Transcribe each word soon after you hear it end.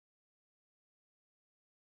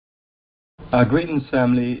Greetings,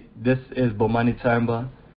 family. This is Bomani Tamba.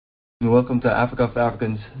 Welcome to Africa for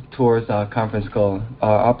Africans Tours conference call.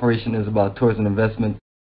 Our operation is about tours and investment.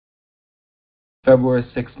 February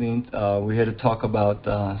 16th, we're here to talk about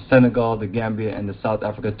Senegal, the Gambia, and the South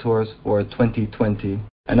Africa tours for 2020.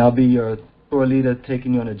 And I'll be your tour leader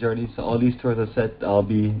taking you on a journey. So all these tours are set. I'll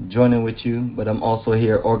be joining with you, but I'm also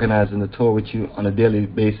here organizing the tour with you on a daily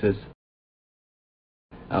basis.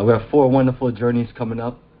 We have 4 wonderful journeys coming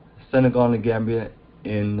up. Senegal and the Gambia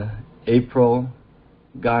in April,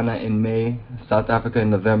 Ghana in May, South Africa in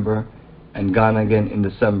November, and Ghana again in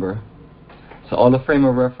December. So all the frame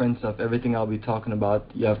of reference of everything I'll be talking about,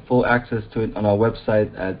 you have full access to it on our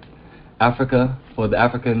website at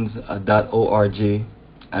africafortheafricans.org,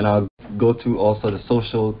 and I'll go through also the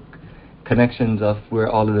social connections of where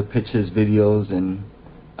all of the pictures, videos, and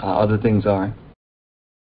other things are.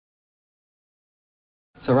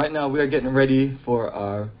 So right now we are getting ready for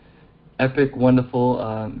our epic, wonderful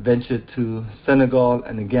venture to Senegal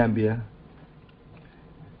and the Gambia.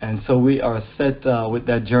 And so we are set with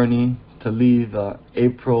that journey to leave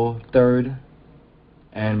April 3rd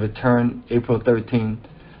and return April 13th.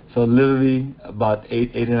 So literally about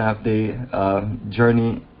 8.5 day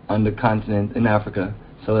journey on the continent in Africa.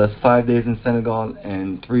 So that's 5 days in Senegal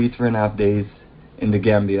and 3.5 days in the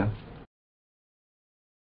Gambia.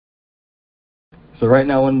 So right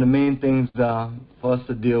now one of the main things for us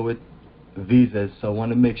to deal with visas. So I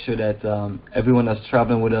want to make sure that everyone that's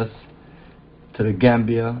traveling with us to the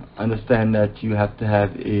Gambia understand that you have to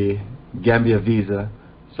have a Gambia visa.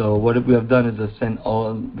 So what we have done is we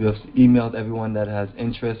have emailed everyone that has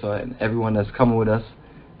interest or everyone that's coming with us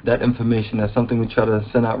that information. That's something we try to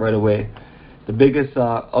send out right away. The biggest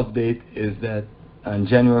update is that on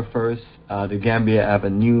January 1st, the Gambia have a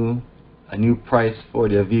new price for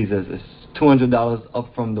their visas. It's $200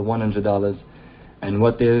 up from the $100. And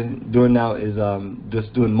what they're doing now is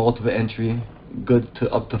just doing multiple entry, good to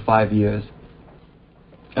up to 5 years.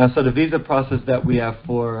 So the visa process that we have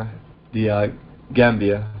for the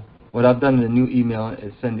Gambia, what I've done in the new email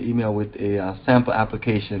is send an email with a sample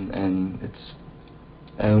application, and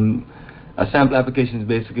a sample application is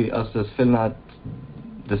basically us just filling out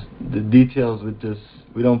the details with this.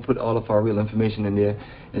 We don't put all of our real information in there.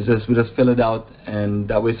 It's just we just fill it out, and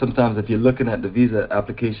that way sometimes if you're looking at the visa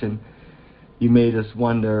application, you may just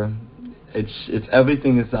wonder. It's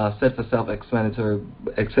everything is set for self-explanatory,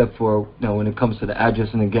 except for when it comes to the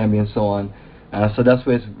address in the Gambia and so on. So that's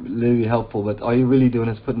where it's really helpful. But all you're really doing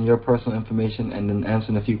is putting your personal information and then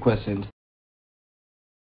answering a few questions.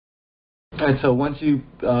 Alright, so once you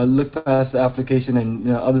look past the application, and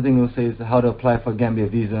other thing it'll say is how to apply for a Gambia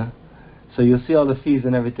visa. So you'll see all the fees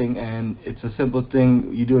and everything, and it's a simple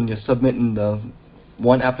thing you do, and you're submitting the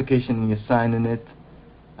one application and you're signing it.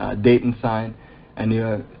 Date and sign, and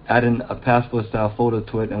you're adding a passport style photo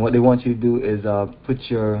to it. And what they want you to do is put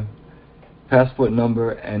your passport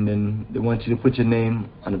number, and then they want you to put your name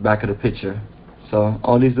on the back of the picture. So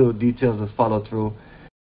all these little details will follow through.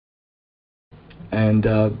 And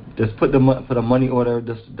just put the money order.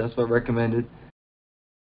 That's what recommended.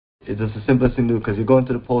 It's just the simplest thing to do, because you're going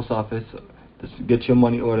to the post office. Just get your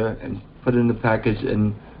money order and put it in the package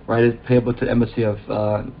and write it payable to the embassy of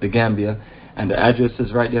the Gambia. And the address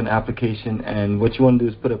is right there in the application. And what you want to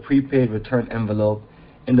do is put a prepaid return envelope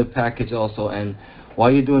in the package also. And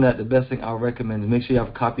while you're doing that, the best thing I would recommend is make sure you have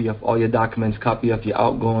a copy of all your documents, copy of your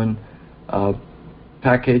outgoing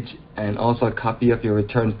package, and also a copy of your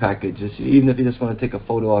return package. Even if you just want to take a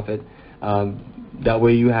photo of it, that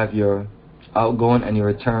way you have your outgoing and your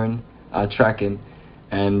return tracking.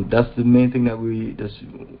 And that's the main thing that we just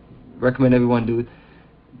recommend everyone do.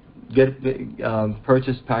 Get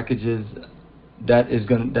purchase packages that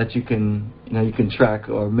you can track,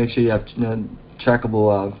 or make sure you have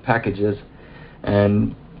trackable packages.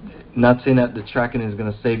 And not saying that the tracking is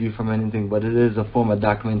going to save you from anything, but it is a form of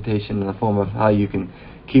documentation and a form of how you can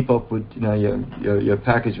keep up with your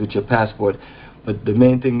package with your passport. But the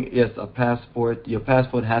main thing is a passport. Your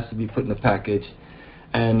passport has to be put in the package.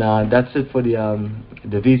 And that's it for the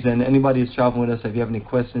visa. And anybody who's traveling with us, if you have any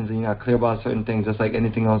questions and you're not clear about certain things, just like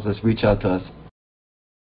anything else, just reach out to us.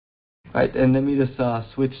 Alright, and let me just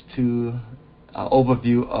switch to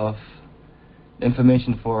overview of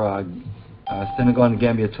information for Senegal and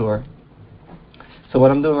Gambia tour. So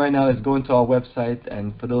what I'm doing right now is going to our website,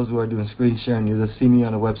 and for those who are doing screen sharing, you just see me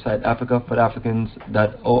on the website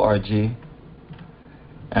africafortheafricans.org.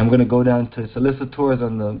 I'm going to go down to solicit tours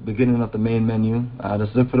on the beginning of the main menu.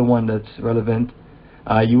 Just look for the one that's relevant.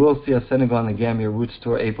 You will see a Senegal and the Gambia Roots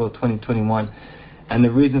Tour April 2021. And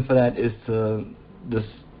the reason for that is to just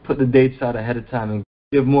put the dates out ahead of time and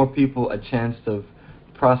give more people a chance to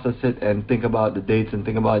process it and think about the dates and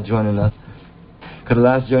think about joining us. Because the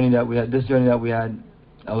last journey that we had, this journey that we had,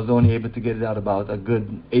 I was only able to get it out about a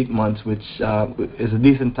good 8 months, which is a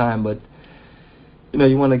decent time, but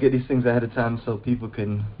you want to get these things ahead of time so people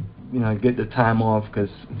can, get the time off, because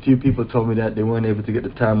a few people told me that they weren't able to get the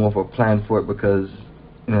time off or plan for it because,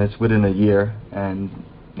 it's within a year, and,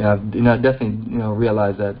 I definitely,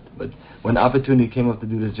 realized that. But when the opportunity came up to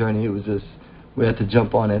do this journey, it was just, we had to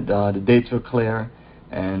jump on it. The dates were clear,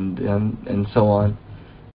 and so on.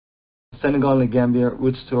 Senegal and Gambia,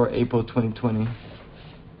 Roots Tour, April 2020.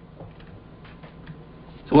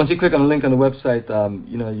 So once you click on the link on the website,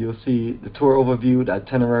 you'll see the tour overview, the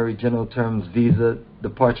itinerary, general terms, visa,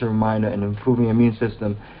 departure reminder, and improving immune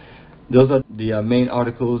system. Those are the main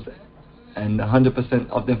articles and 100%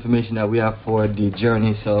 of the information that we have for the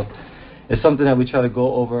journey. So it's something that we try to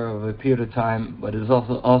go over a period of time, but it's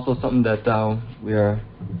also something that we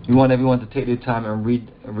want everyone to take their time and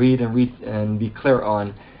read and be clear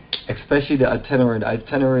on, especially the itinerary. The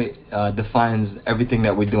itinerary defines everything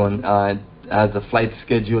that we're doing. As a flight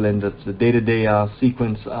schedule and the day-to-day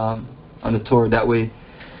sequence on the tour. That way,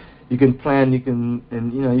 you can plan, you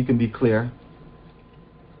can be clear.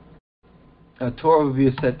 A tour overview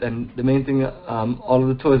is set, and the main thing, all of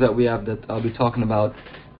the tours that we have that I'll be talking about,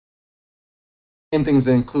 same things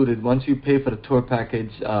are included. Once you pay for the tour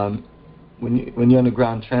package, when you're on the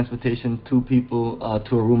ground, transportation, 2 people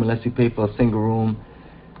to a room unless you pay for a single room,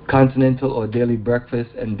 continental or daily breakfast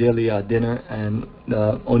and daily dinner, and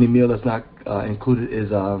the only meal that's not included is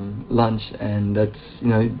lunch, and that's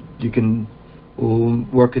we'll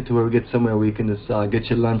work it to where we get somewhere where you can just get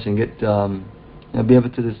your lunch and get be able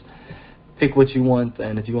to just pick what you want,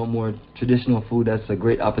 and if you want more traditional food, that's a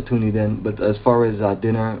great opportunity then. But as far as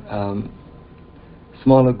dinner,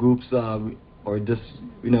 smaller groups or just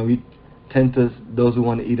we tend to, those who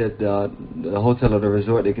want to eat at the hotel or the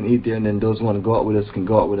resort, they can eat there, and then those who want to go out with us can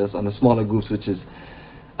go out with us on the smaller groups, which is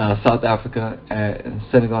South Africa,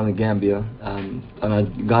 Senegal, and Gambia. On our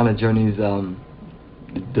Ghana journeys,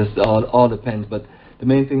 just all depends. But the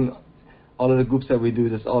main thing, all of the groups that we do,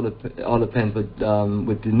 this all depends. But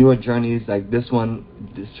with the newer journeys like this one,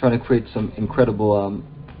 just trying to create some incredible,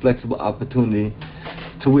 flexible opportunity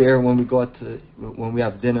to where when we go out when we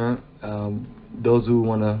have dinner, those who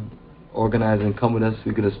want to organize and come with us,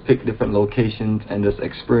 we could just pick different locations and just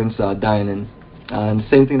experience dining. And the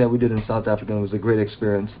same thing that we did in South Africa. It was a great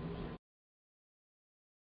experience.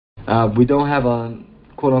 We don't have a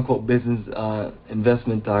quote-unquote business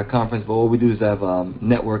investment conference, but what we do is have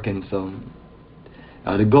networking. So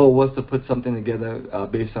the goal was to put something together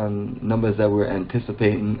based on numbers that we're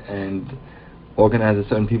anticipating and organize a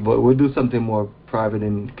certain people. But we'll do something more private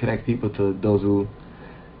and connect people to those who,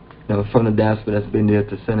 from the diaspora that's been there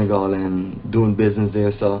to Senegal and doing business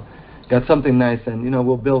there. So got something nice, and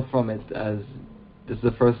we'll build from it. As this is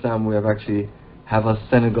the first time we have actually have a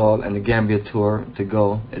Senegal and a Gambia tour to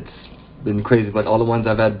go. It's been crazy, but all the ones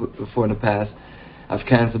I've had before in the past I've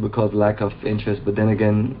canceled because of lack of interest. But then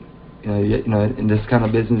again, in this kind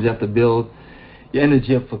of business, you have to build your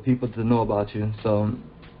energy up for people to know about you. So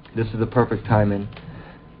this is the perfect timing.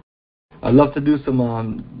 I love to do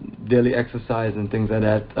some daily exercise and things like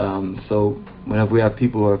that. So whenever we have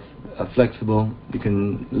people who are flexible, you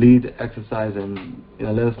can lead exercise and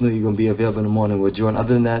let us know you're going to be available in the morning. We'll join.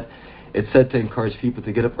 Other than that, it's set to encourage people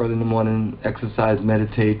to get up early in the morning, exercise,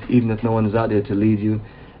 meditate, even if no one is out there to lead you.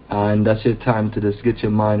 And that's your time to just get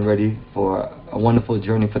your mind ready for a wonderful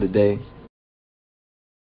journey for the day.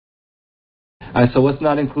 Alright, so what's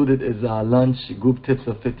not included is lunch, group tips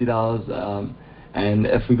of $50. And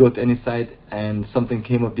if we go to any site and something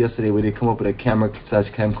came up yesterday where they come up with a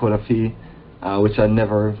camera/camcorder fee, which I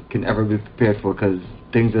never can ever be prepared for because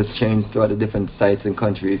things have changed throughout the different sites and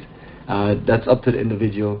countries. That's up to the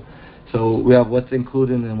individual. So we have what's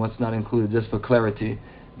included and what's not included just for clarity.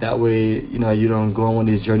 That way, you don't go on one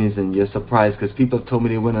of these journeys and you're surprised, because people have told me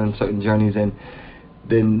they went on certain journeys and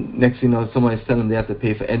then next thing you know, somebody's telling them they have to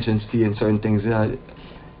pay for entrance fee and certain things. And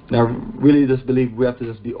I really just believe we have to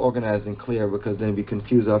just be organized and clear, because then we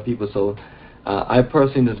confuse our people. So I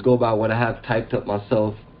personally just go by what I have typed up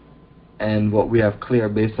myself and what we have clear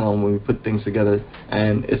based on when we put things together,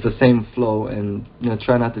 and it's the same flow, and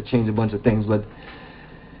try not to change a bunch of things, but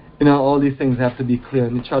all these things have to be clear,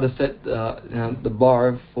 and you try to set the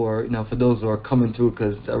bar for for those who are coming through,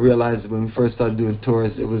 because I realized when we first started doing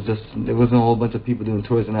tours, there wasn't a whole bunch of people doing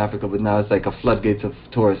tours in Africa, but now it's like a floodgates of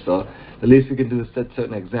tourists. So the least we can do is set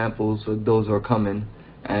certain examples for those who are coming,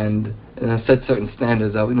 and set certain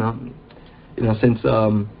standards out. Since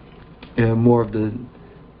more of the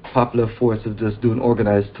popular force of just doing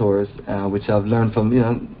organized tours, which I've learned from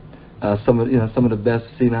some of the best,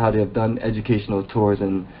 seeing how they have done educational tours,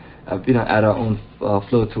 and add our own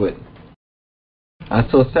flow to it.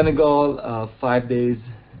 So Senegal, 5 days,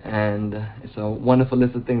 and it's a wonderful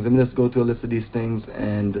list of things. Let me just go through a list of these things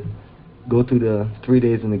and go through the 3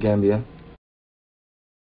 days in the Gambia.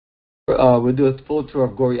 We'll do a full tour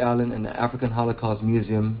of Gorée Island and the African Holocaust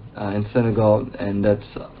Museum in Senegal, and that's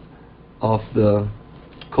off the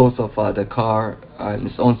coast of Dakar,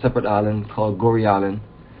 its own separate island called Gorée Island.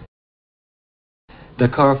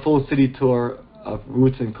 Dakar full city tour of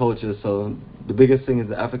roots and culture. So the biggest thing is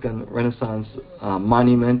the African Renaissance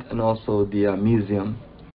monument and also the museum.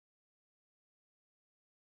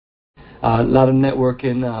 A lot of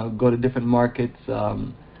networking, go to different markets. There's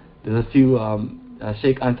a few,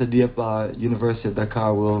 Sheikh Anta Diop University of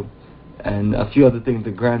Dakar and a few other things,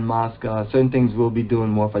 the Grand Mosque. Certain things we'll be doing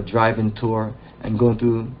more of a drive-in tour and going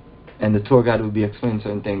through, and the tour guide will be explaining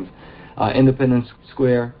certain things. Independence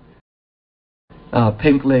Square,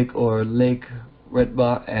 Pink Lake or Lake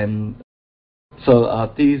Redba, and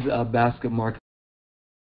so these basket markets.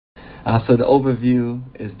 So the overview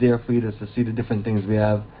is there for you to see the different things we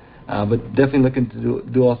have. But definitely looking to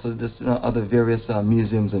do also just other various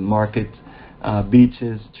museums and markets,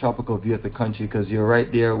 beaches, tropical view of the country, because you're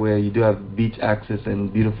right there where you do have beach access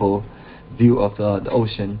and beautiful view of the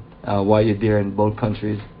ocean while you're there in both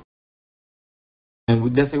countries. And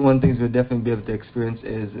one of the things we'll definitely be able to experience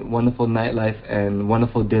is wonderful nightlife and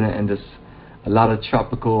wonderful dinner and just a lot of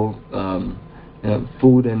tropical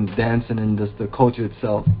food and dancing and just the culture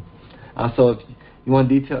itself. So if you want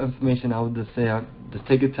detailed information, I would just say just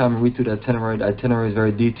take your time and read through the itinerary. The itinerary is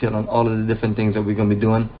very detailed on all of the different things that we're going to be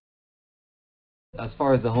doing. As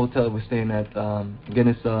far as the hotel we're staying at, again,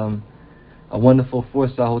 it's a wonderful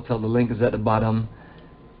 4-star hotel. The link is at the bottom,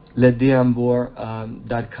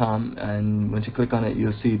 leaderambor.com, and once you click on it,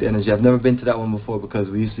 you'll see the energy. I've never been to that one before because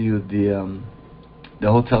we used to use the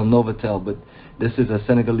Hotel Novotel, but this is a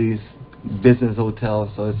Senegalese business hotel,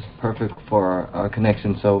 so it's perfect for our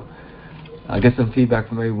connection. So I get some feedback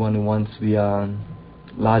from everyone who wants we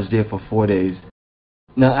lodged there for 4 days.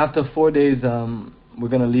 Now after 4 days, we're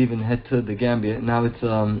gonna leave and head to the Gambia. Now it's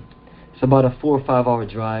about a 4 or 5 hour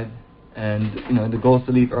drive, and the goal is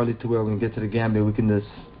to leave early to where when we get to the Gambia we can just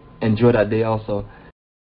enjoy that day also.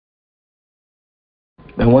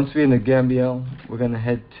 And once we're in the Gambia, we're gonna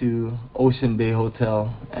head to Ocean Bay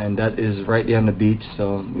Hotel, and that is right there on the beach.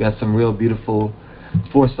 So we got some real beautiful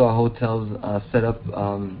 4-star hotels set up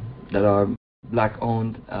that are black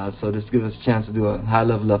owned, so this gives us a chance to do a high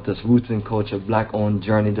level of this roots and culture, black owned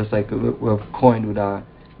journey, just like we're coined with our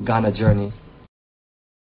Ghana journey.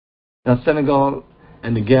 Now Senegal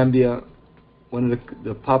and the Gambia, one of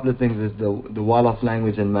the popular things is the Wolof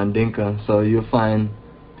language and Mandinka, so you'll find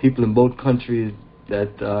people in both countries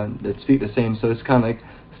that speak the same. So it's kind of like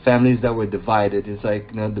families that were divided. It's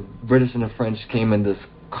like the British and the French came and just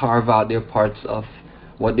carve out their parts of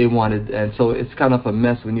what they wanted, and so it's kind of a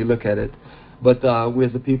mess when you look at it. But we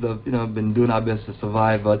as the people have been doing our best to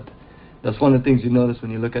survive. But that's one of the things you notice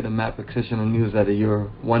when you look at the map section on news, that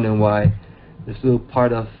you're wondering why this little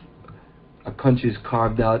part of a country is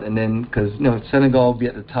carved out, and then because Senegal will be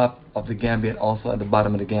at the top of the Gambia and also at the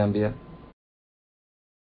bottom of the Gambia.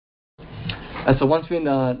 And so once we're in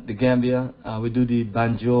the Gambia, we do the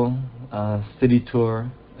Banjul city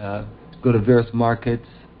tour, go to various markets,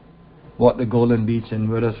 walk the Golden Beach, and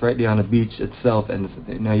we're just right there on the beach itself, and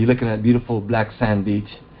you're looking at beautiful black sand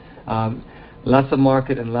beach. Lots of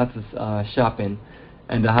market and lots of shopping,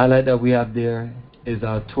 and the highlight that we have there is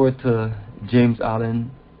our tour to James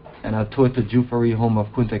Island and our tour to Jufari, home of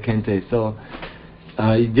Kunta Kinte. So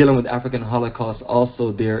you're dealing with African Holocaust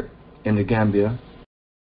also there in the Gambia.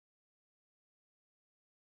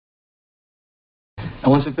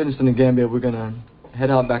 And once we finish in the Gambia, we're going to head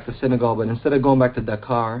out back to Senegal, but instead of going back to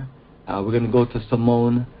Dakar, we're going to go to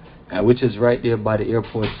Simone, which is right there by the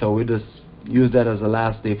airport. So we just use that as a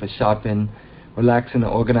last day for shopping, relaxing,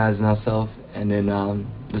 and organizing ourselves, and then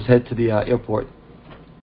just head to the airport.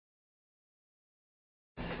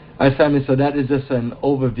 Alright, family, so that is just an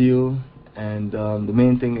overview, and the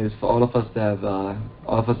main thing is for all of us to have,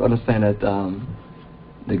 all of us understand that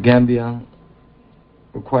the Gambia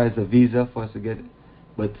requires a visa for us to get,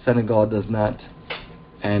 but Senegal does not.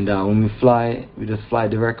 And when we fly, we just fly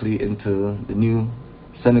directly into the new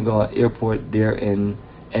Senegal airport there in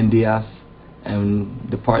Ndias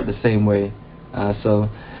and depart the same way. So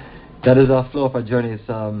that is our flow of our journey.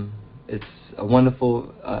 It's a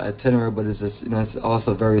wonderful itinerary, but it's just, it's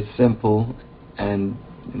also very simple, and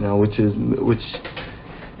which is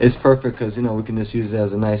perfect because we can just use it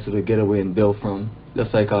as a nice little getaway and build from,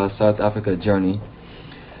 just like our South Africa journey.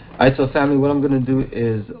 All right, so family, what I'm going to do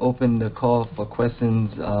is open the call for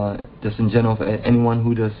questions, just in general, for anyone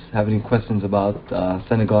who does have any questions about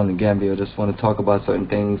Senegal and Gambia, or just want to talk about certain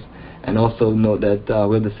things. And also note that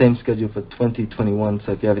we have the same schedule for 2021,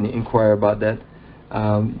 so if you have any inquiry about that,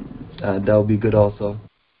 that will be good also.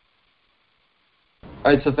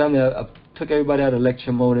 All right, so family, I took everybody out of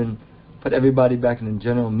lecture mode and put everybody back in the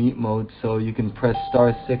general meet mode, so you can press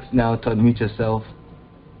 *6 now to unmute yourself.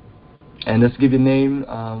 And let's give your name,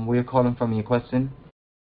 where you're calling from, and your question.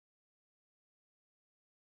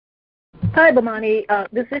 Hi, Bomani.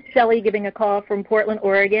 This is Shelley giving a call from Portland,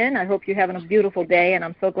 Oregon. I hope you're having a beautiful day, and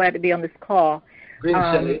I'm so glad to be on this call. Greetings,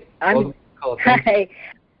 Shelley. Hi.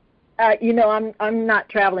 You know, I'm not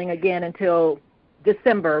traveling again until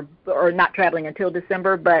December, or not traveling until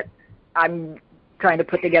December, but I'm trying to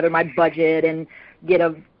put together my budget and get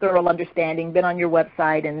a thorough understanding, been on your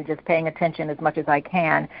website and just paying attention as much as I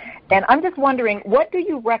can. And I'm just wondering, what do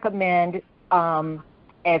you recommend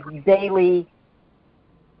as daily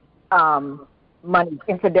money,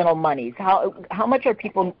 incidental monies? How much are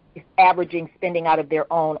people averaging spending out of their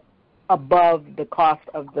own above the cost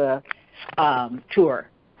of the tour?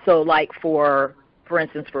 So like for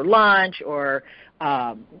instance, for lunch or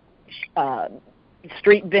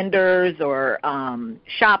street vendors or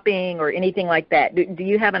shopping or anything like that. Do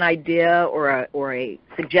you have an idea or a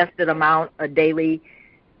suggested amount, a daily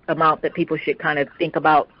amount that people should kind of think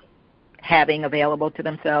about having available to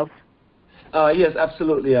themselves? Yes,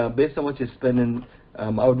 absolutely. Based on what you're spending,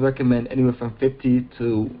 I would recommend anywhere from $50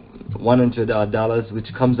 to $100,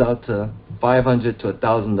 which comes out to $500 to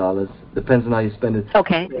 $1,000. Depends on how you spend it.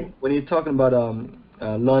 Okay. When you're talking about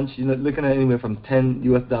lunch, you're looking at anywhere from $10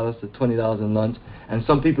 to $20 in lunch, and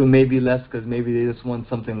some people may be less because maybe they just want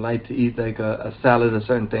something light to eat, like a salad or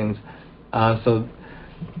certain things. So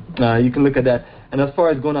you can look at that. And as far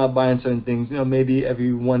as going out buying certain things, you know, maybe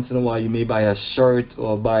every once in a while you may buy a shirt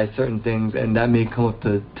or buy certain things, and that may come up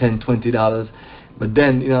to $10, $20. But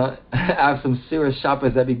then, you know, I have some serious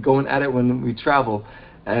shoppers that be going at it when we travel,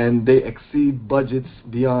 and they exceed budgets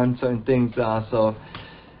beyond certain things.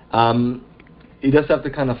 You just have to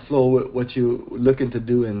kind of flow with what you're looking to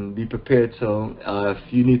do and be prepared. So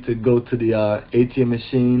if you need to go to the ATM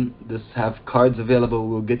machine, just have cards available.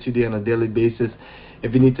 We'll get you there on a daily basis.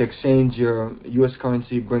 If you need to exchange your U.S.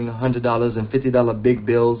 currency, bring $100 and $50 big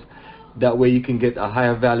bills. That way you can get a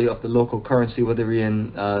higher value of the local currency, whether you're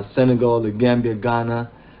in Senegal, or Gambia, Ghana,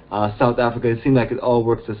 South Africa. It seems like it all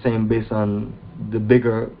works the same based on the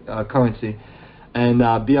bigger currency. And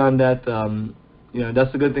beyond that, you know,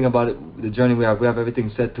 that's the good thing about it, the journey we have. We have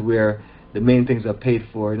everything set to where the main things are paid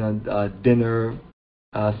for, you know, dinner,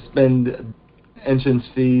 spend entrance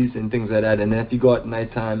fees and things like that. And then if you go at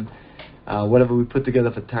nighttime, whatever we put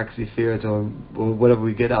together for taxi fares or whatever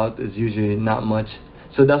we get out is usually not much.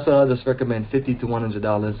 So that's what I'll just recommend, $50 to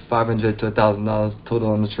 $100, $500 to $1,000 total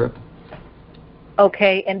on the trip.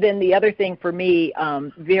 Okay, and then the other thing for me,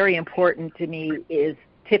 very important to me, is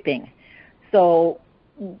tipping. So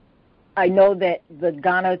I know that the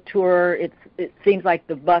Ghana tour, it seems like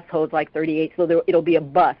the bus holds like 38, so it'll be a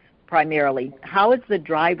bus primarily. How is the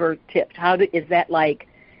driver tipped?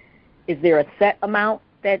 Is there a set amount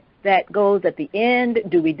that goes at the end?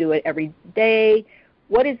 Do we do it every day?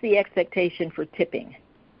 What is the expectation for tipping?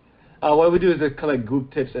 What we do is they collect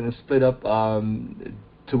group tips and it's split up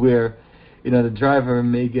to where, you know, the driver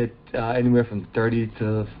may get anywhere from $30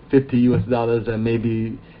 to $50 US, and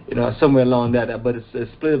maybe, you know, somewhere along that. But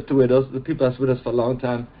it's split up to where the people that's with us for a long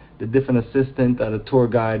time, the different assistant, the tour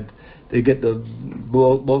guide, they get the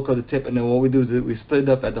bulk of the tip. And then what we do is we split it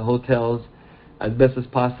up at the hotels as best as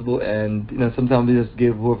possible. And, you know, sometimes we just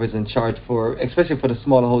give whoever's in charge for, especially for the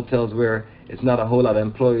smaller hotels where it's not a whole lot of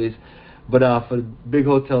employees. But for the big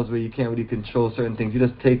hotels where you can't really control certain things, you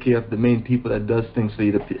just take care of the main people that does things for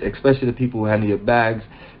you, especially the people who handle your bags,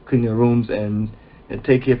 clean your rooms, and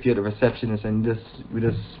take care of you, the receptionist, and we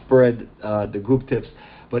just spread the group tips.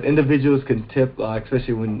 But individuals can tip,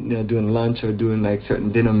 especially when, you know, doing lunch or doing like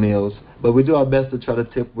certain dinner meals. But we do our best to try to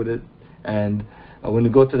tip with it. And when we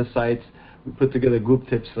go to the sites, we put together group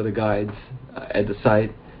tips for the guides at the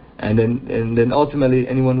site. And then ultimately,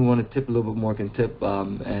 anyone who wants to tip a little bit more can tip,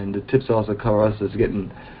 and the tips also cover us as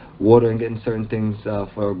getting water and getting certain things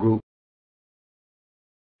for our group.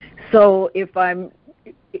 So if I'm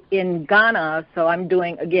in Ghana, so I'm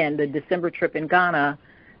doing, again, the December trip in Ghana,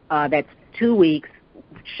 that's 2 weeks,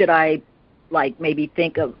 should I like maybe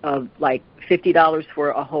think of like $50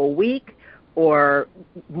 for a whole week, or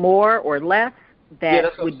more or less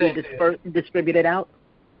that would be distributed out?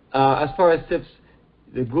 As far as tips,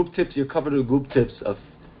 the group tips, you're covered with group tips of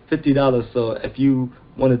 $50. So if you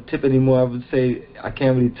want to tip anymore, I would say I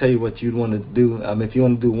can't really tell you what you'd want to do. If you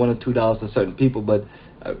want to do $1 or $2 to certain people, but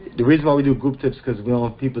the reason why we do group tips because we don't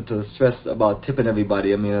want people to stress about tipping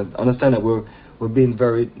everybody. I mean, I understand that we're being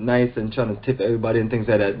very nice and trying to tip everybody and things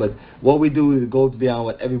like that, but what we do is goes beyond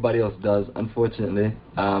what everybody else does. Unfortunately,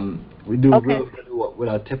 we do real good with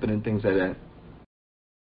our tipping and things like that.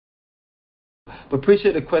 But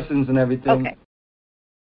appreciate the questions and everything. Okay.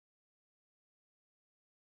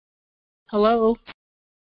 Hello.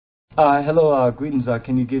 Hello, greetings.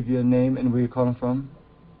 Can you give your name and where you're calling from?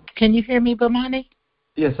 Can you hear me, Bomani?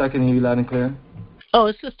 Yes, I can hear you loud and clear. Oh,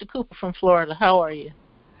 it's Sister Cooper from Florida. How are you?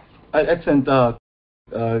 Excellent.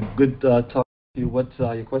 Good talk to you. What's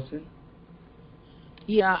your question?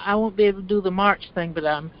 Yeah, I won't be able to do the March thing, but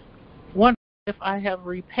I'm wondering if I have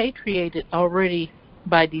repatriated already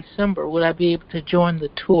by December, would I be able to join the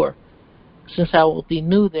tour? Since I will be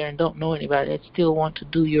new there and don't know anybody, I still want to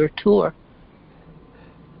do your tour.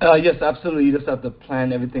 Yes, absolutely. You just have to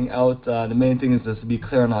plan everything out. The main thing is just to be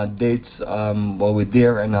clear on our dates while we're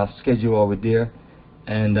there and our schedule while we're there,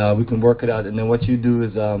 and we can work it out. And then what you do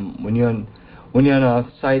is when you're on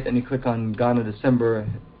our site and you click on Ghana December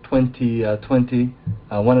 2020,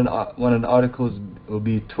 one of the articles will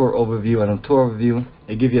be tour overview, and on tour overview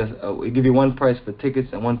it give you one price for tickets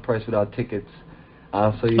and one price without tickets.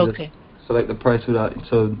 So you just select the price without.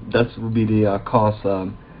 So that will be the cost.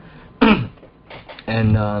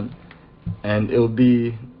 And it will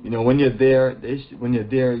be, when you're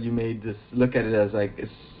there, you may just look at it as like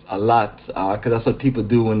it's a lot, because that's what people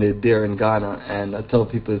do when they're there in Ghana. And I tell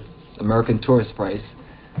people it's American tourist price,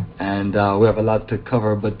 and we have a lot to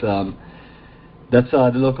cover, but that's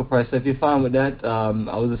the local price. So if you're fine with that,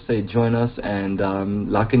 I would just say join us and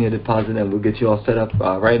lock in your deposit, and we'll get you all set up.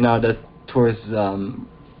 Right now, that tour is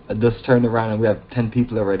just turned around, and we have 10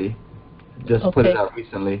 people already. Just put it out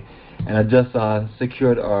recently. And I just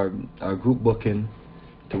secured our group booking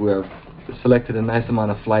to where we selected a nice amount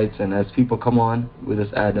of flights, and as people come on, we'll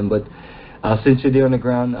just add them. But since you're there on the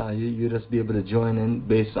ground, you'll just be able to join in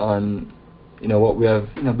based on what we have,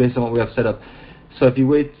 based on what we have set up. So if you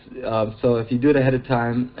wait, so if you do it ahead of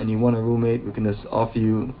time and you want a roommate, we can just offer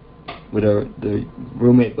you with the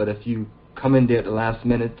roommate. But if you come in there at the last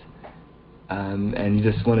minute, and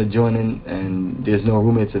you just want to join in and there's no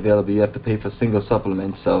roommates available, you have to pay for single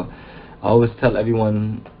supplements. So I always tell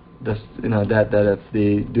everyone just that if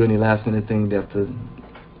they do any last minute thing, they have to,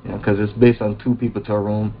 because it's based on 2 people to a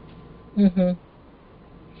room.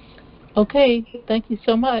 Okay, thank you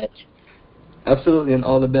so much. Absolutely, and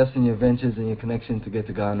all the best in your ventures and your connection to get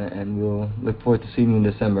to Ghana, and we'll look forward to seeing you in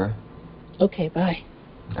December. Okay, bye.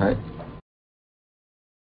 All right.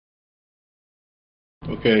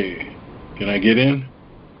 Okay. Can I get in?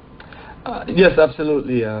 Yes,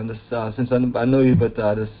 absolutely. Since I know you, but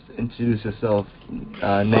just introduce yourself.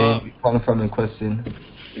 Name, calling from, in question.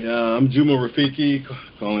 Yeah, I'm Juma Rafiki,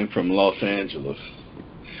 calling from Los Angeles.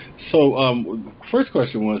 So, first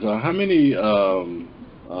question was, how many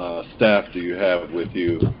staff do you have with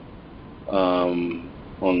you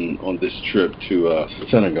on this trip to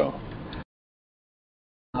Senegal?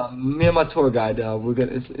 Me and my tour guide. We're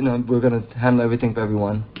gonna handle everything for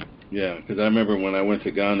everyone. Yeah, because I remember when I went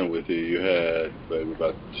to Ghana with you, you had maybe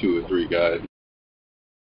about 2 or 3 guys.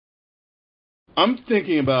 I'm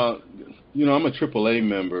thinking about, I'm a AAA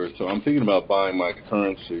member, so I'm thinking about buying my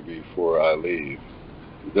currency before I leave.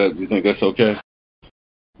 You think that's okay?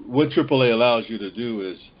 What AAA allows you to do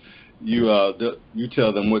is you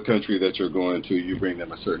tell them what country that you're going to, you bring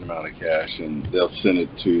them a certain amount of cash, and they'll send it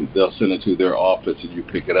to their office, and you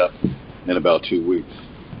pick it up in about 2 weeks.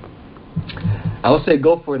 I would say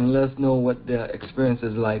go for it and let us know what the experience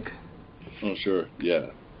is like. Oh, sure. Yeah.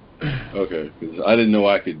 Okay. Because I didn't know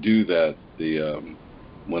I could do that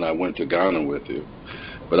when I went to Ghana with you.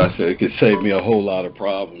 But I said it could save me a whole lot of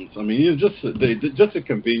problems. I mean, it's just a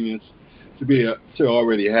convenience to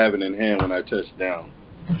already have it in hand when I touch down.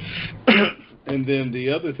 And then the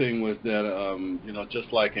other thing was that,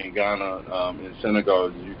 just like in Ghana, in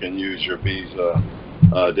Senegal, you can use your Visa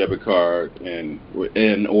debit card and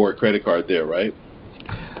or credit card there, right?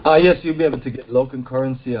 Yes, you'll be able to get local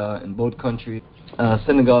currency in both countries.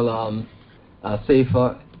 Senegal,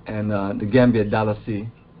 CFA, and the Gambia dollar C,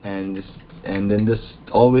 and then just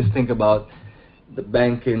always think about the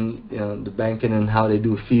banking, and how they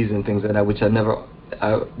do fees and things like that, which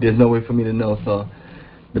there's no way for me to know. So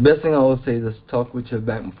the best thing I always say is just talk with your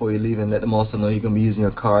bank before you leave and let them also know you're going to be using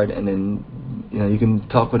your card, and then you can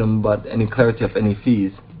talk with them about any clarity of any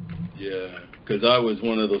fees. Yeah, because I was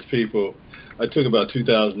one of those people. I took about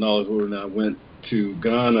 $2,000 when I went to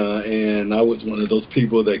Ghana, and I was one of those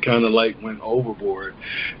people that kind of like went overboard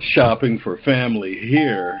shopping for family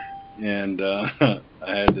here, and I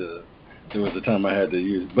had to. There was a time I had to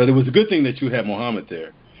use, but it was a good thing that you had Muhammad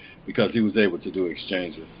there, because he was able to do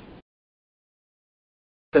exchanges.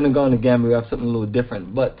 Senegal and Gambia, we have something a little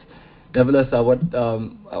different, but nevertheless, what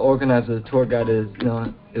I organize as a tour guide is,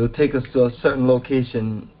 it will take us to a certain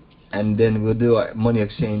location, and then we'll do a money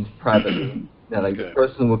exchange privately. Like the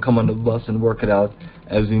person will come on the bus and work it out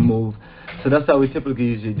as we move. So that's how we typically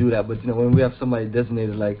usually do that. But when we have somebody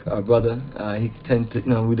designated like our brother, he tends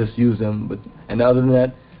to, we just use them. But and other than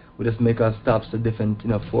that, we just make our stops to different,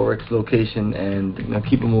 forex location and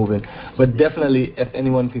keep it moving. But definitely, if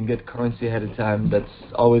anyone can get currency ahead of time, that's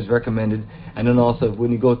always recommended. And then also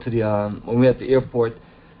when you go to the when we're at the airport,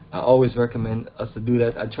 I always recommend us to do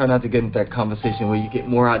that. I try not to get into that conversation where you get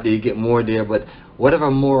more out there, you get more there. But whatever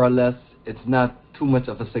more or less, it's not too much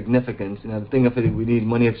of a significance. The thing of it, we need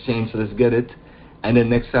money exchange, so let's get it. And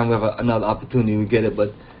then next time we have another opportunity, we get it.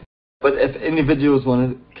 But if individuals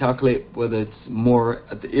want to calculate whether it's more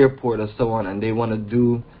at the airport or so on, and they want to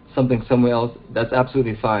do something somewhere else, that's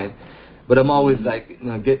absolutely fine. But I'm always like,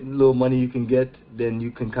 get a little money you can get, then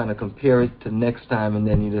you can kind of compare it to next time, and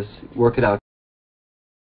then you just work it out.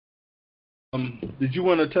 Did you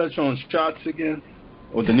want to touch on shots again,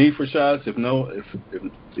 or the need for shots?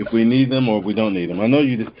 If we need them or if we don't need them. I know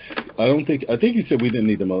you did. I think you said we didn't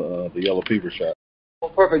need them. The yellow fever shot.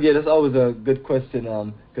 Well, perfect. Yeah, that's always a good question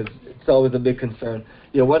because it's always a big concern.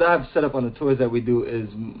 Yeah, what I've set up on the tours that we do is,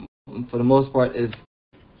 for the most part, is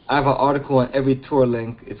I have an article on every tour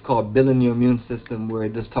link. It's called Building Your Immune System, where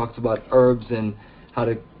it just talks about herbs and how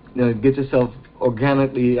to get yourself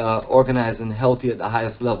organically organized and healthy at the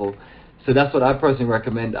highest level. So that's what I personally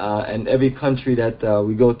recommend. And every country that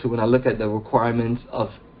we go to, when I look at the requirements of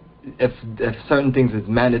if certain things is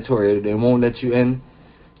mandatory, they won't let you in.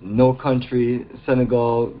 No country,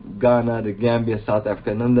 Senegal, Ghana, the Gambia, South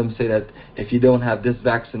Africa, none of them say that if you don't have this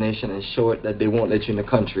vaccination and show it, that they won't let you in the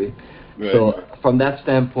country. Right. So from that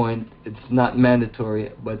standpoint, it's not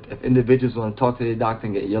mandatory. But if individuals want to talk to their doctor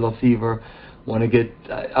and get yellow fever, want to get,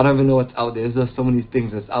 I don't even know what's out there. There's just so many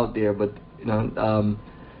things that's out there. But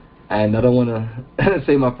and I don't want to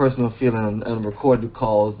say my personal feeling on recorded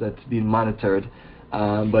calls that's being monitored.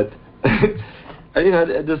 But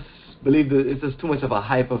I just believe that it's just too much of a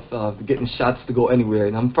hype of getting shots to go anywhere.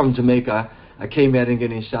 And I'm from Jamaica. I came here, I didn't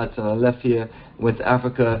get any shots, and I left here, went to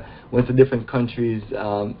Africa, went to different countries,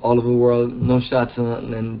 all over the world, no shots.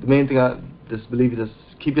 And the main thing I just believe is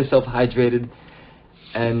just keep yourself hydrated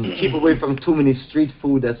and keep away from too many street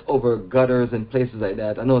food that's over gutters and places like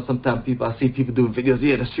that. I know sometimes I see people doing videos,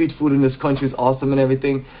 yeah, the street food in this country is awesome and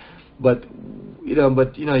everything, but you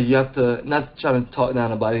have to, not trying to talk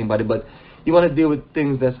down about anybody, but you want to deal with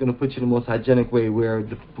things that's going to put you in the most hygienic way, where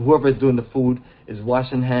whoever is doing the food is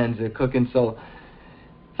washing hands, they're cooking. So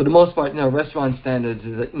for the most part, restaurant standards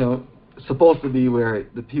is supposed to be where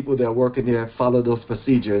the people that are working there follow those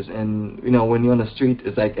procedures. And when you're on the street,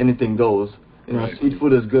 it's like anything goes. Right. Street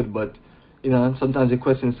food is good, but sometimes you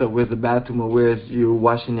question yourself, where's the bathroom, or where's you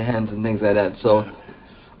washing your hands and things like that. So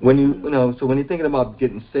when when you're thinking about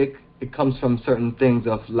getting sick, it comes from certain things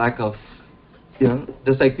of lack of,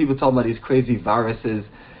 just like people talking about these crazy viruses,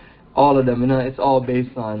 all of them, it's all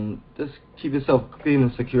based on just keep yourself clean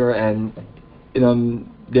and secure. And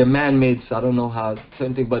they're man-made, so I don't know how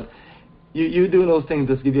certain things, but you doing those things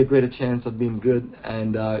just give you a greater chance of being good.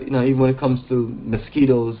 And even when it comes to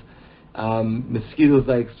mosquitoes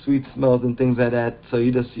like sweet smells and things like that, so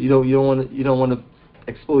you don't want to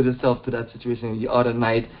expose yourself to that situation. You're out at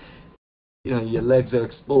night, your legs are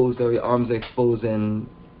exposed or your arms are exposed, and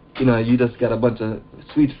you just got a bunch of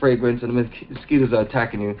sweet fragrance and the mosquitoes are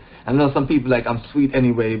attacking you. I know some people like, I'm sweet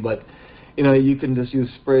anyway, but you can just use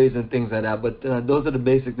sprays and things like that. But those are the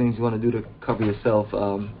basic things you want to do to cover yourself.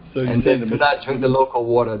 And then do not drink the local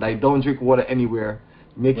water. Like, don't drink water anywhere.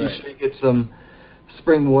 Make sure you get some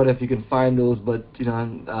spring water if you can find those. But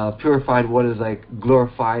purified water is like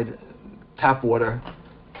glorified tap water.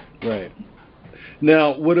 Right.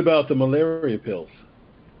 Now, what about the malaria pills?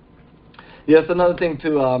 Yes, another thing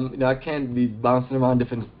too. I can't be bouncing around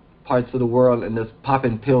different parts of the world and just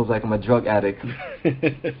popping pills like I'm a drug addict.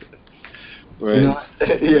 Right.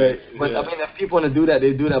 Yeah. But I mean, if people want to do that,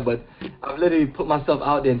 they do that. But I've literally put myself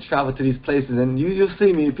out there and traveled to these places, and you'll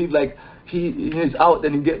see me. People like he's out,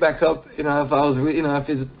 then he get back up. If I was, if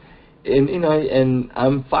it's, and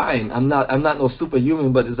I'm fine. I'm not no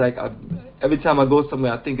superhuman, but it's like every time I go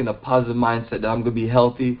somewhere, I think in a positive mindset that I'm gonna be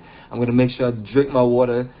healthy. I'm gonna make sure I drink my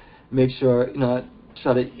water. Make sure I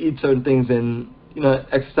try to eat certain things, and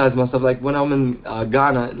exercise myself. Like when I'm in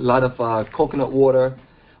Ghana, a lot of coconut water,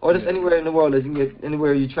 or just anywhere in the world that you can get,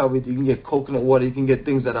 anywhere you travel, you can get coconut water. You can get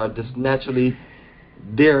things that are just naturally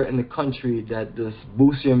there in the country that just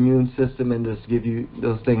boost your immune system and just give you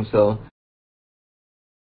those things. So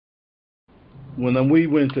when we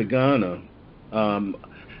went to Ghana,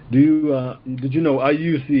 did you know I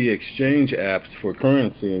use the exchange apps for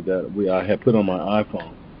currency that I had put on my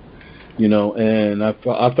iPhone, and I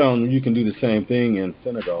found you can do the same thing in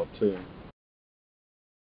Senegal too.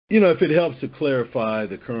 If it helps to clarify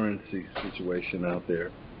the currency situation out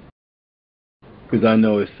there, because I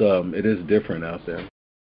know it is different out there.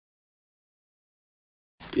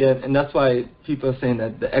 Yeah, and that's why people are saying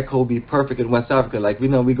that the echo will be perfect in West Africa. Like we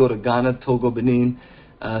know we go to Ghana, Togo, Benin,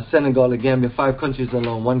 Senegal, and Gambia, 5 countries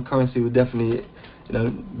alone. One currency would definitely,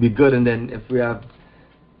 be good. And then if we have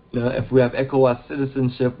ECOWAS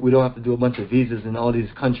citizenship, we don't have to do a bunch of visas in all these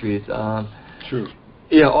countries. True.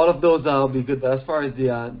 Yeah, all of those will be good. But as far as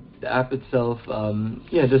the app itself,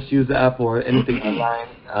 just use the app or anything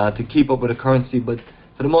online to keep up with the currency. But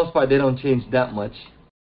for the most part, they don't change that much.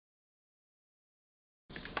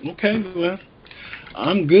 Okay, well,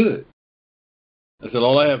 I'm good. I said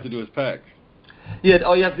all I have to do is pack. Yeah,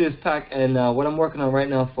 all you have to do is pack. And what I'm working on right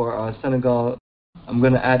now for Senegal, I'm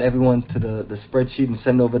going to add everyone to the spreadsheet and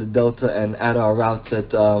send over the Delta and add our routes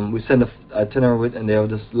that we send a itinerary with, and they'll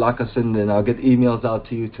just lock us in, and I'll get emails out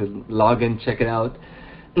to you to log in, check it out.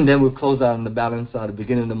 And then we'll close out on the balance at the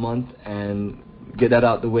beginning of the month and get that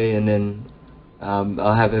out the way, and then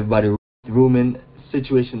I'll have everybody room in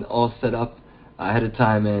situation all set up ahead of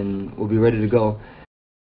time, and we'll be ready to go.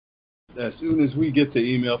 As soon as we get the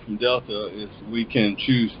email from Delta, we can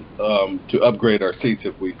choose to upgrade our seats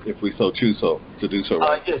if we so choose to do so.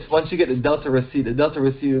 Right? Yes, once you get the Delta receipt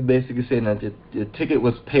is basically saying that your ticket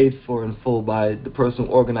was paid for in full by the person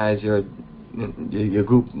who organized your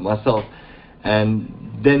group, myself,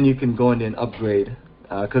 and then you can go in there and upgrade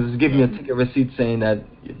because it's giving you a ticket receipt saying that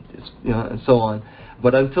and so on.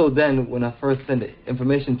 But until then, when I first send the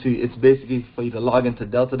information to you, it's basically for you to log into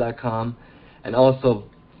Delta.com and also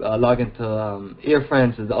log into Air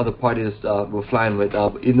France is the other party that we're flying with.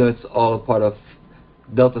 Even though it's all a part of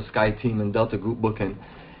Delta Sky Team and Delta Group Booking,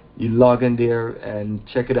 you log in there and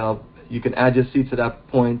check it out. You can add your seats at that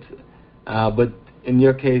point, but in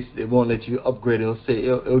your case, it won't let you upgrade.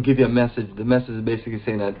 It'll give you a message. The message is basically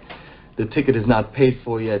saying that the ticket is not paid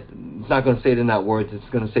for yet. It's not going to say it in that words. It's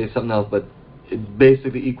going to say something else, but it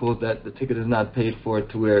basically equals that the ticket is not paid for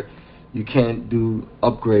to where you can't do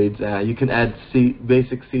upgrades. You can add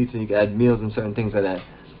basic seats and you can add meals and certain things like that.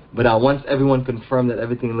 But once everyone confirmed that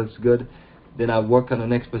everything looks good, then I work on the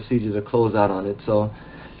next procedure to close out on it. So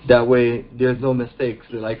that way there's no mistakes.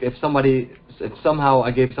 Like if somehow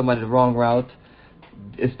I gave somebody the wrong route,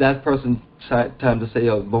 it's that person's time to say,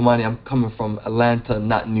 "Yo, Bomani, I'm coming from Atlanta,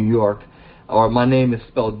 not New York," or "My name is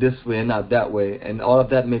spelled this way and not that way," and all of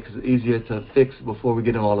that makes it easier to fix before we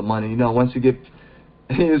get them all the money. Once you give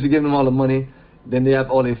them all the money, then they have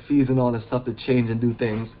all their fees and all that stuff to change and do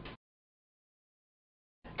things.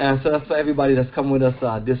 And so that's for everybody that's coming with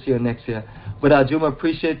us this year, next year. But Juma,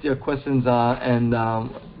 appreciate your questions, and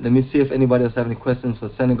let me see if anybody else have any questions for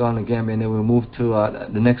Senegal and Gambia, and then we'll move to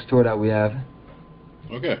the next tour that we have.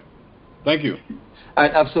 Okay. Thank you. All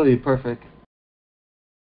right, absolutely, perfect.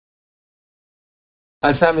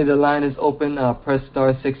 All right, family, the line is open. Press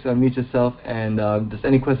 *6 to unmute yourself, and just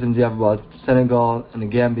any questions you have about Senegal and the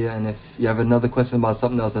Gambia, and if you have another question about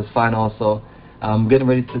something else, that's fine also. I'm getting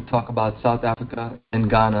ready to talk about South Africa and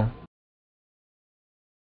Ghana.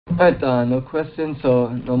 All right, no questions, so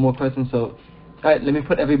no more questions. So, all right, let me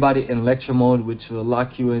put everybody in lecture mode, which will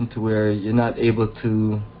lock you into where you're not able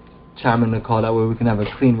to chime in the call. That way we can have a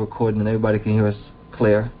clean recording and everybody can hear us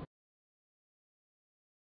clear.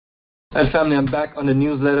 All right, family, I'm back on the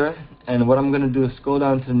newsletter, and what I'm going to do is scroll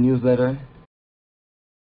down to the newsletter,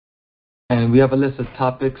 and we have a list of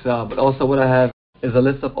topics, but also what I have is a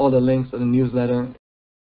list of all the links in the newsletter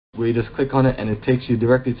where you just click on it and it takes you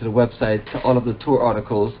directly to the website to all of the tour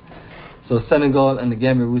articles. So Senegal and the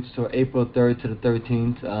Gambia Roots Tour, April 3rd to the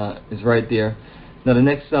 13th is right there. Now the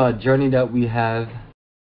next journey that we have,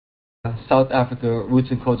 South Africa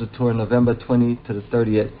Roots and Culture Tour, November 20 to the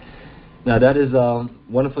 30th. Now that is a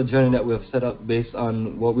wonderful journey that we have set up based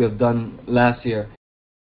on what we have done last year.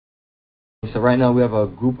 So right now we have a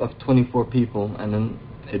group of 24 people, and then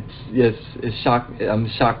I'm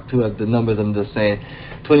shocked too at the numbers. I'm just saying,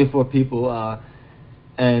 24 people,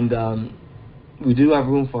 and we do have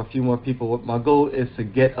room for a few more people. My goal is to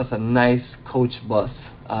get us a nice coach bus,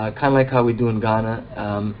 kind of like how we do in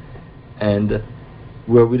Ghana, and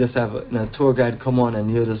where we just have a tour guide come on and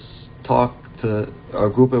he'll just talk to our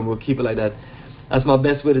group, and we'll keep it like that. That's my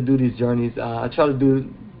best way to do these journeys. I try to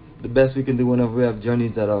do the best we can do whenever we have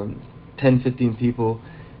journeys that are 10, 15 people,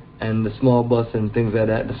 and the small bus and things like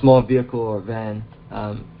that, the small vehicle or van,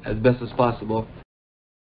 as best as possible.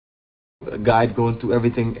 A guide going through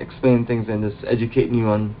everything, explaining things, and just educating you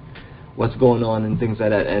on what's going on and things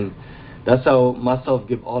like that. And that's how myself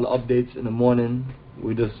give all the updates in the morning.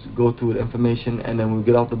 We just go through the information, and then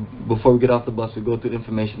before we get off the bus, we go through the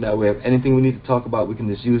information. That way, if anything we need to talk about, we can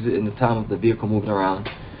just use it in the time of the vehicle moving around.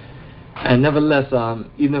 And nevertheless,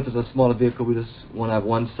 even if it's a smaller vehicle, we just want to have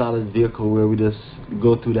one solid vehicle where we just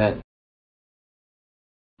go through that.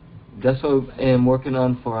 That's what I am working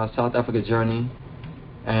on for our South Africa journey.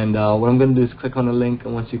 And what I'm going to do is click on the link,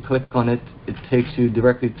 and once you click on it, it takes you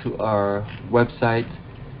directly to our website.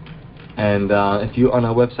 And if you're on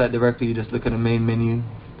our website directly, you just look at the main menu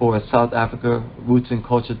for South Africa Roots and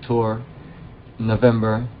Culture Tour,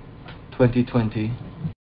 November 2020.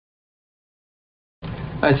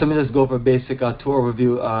 Alright, so let me just go over a basic tour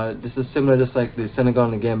review. This is similar, just like the Senegal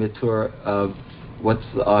and the Gambia tour. What's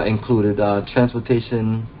included: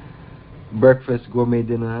 transportation, breakfast, gourmet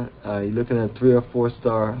dinner. You're looking at 3- or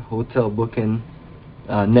 4-star hotel booking,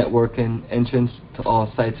 networking, entrance to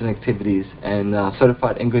all sites and activities, and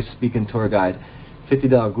certified English-speaking tour guide.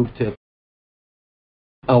 $50 group tip.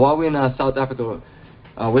 While we're in South Africa,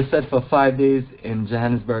 we're set for 5 days in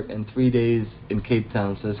Johannesburg and 3 days in Cape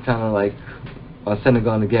Town. So it's kind of like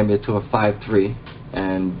Senegal and the Gambia tour 5-3.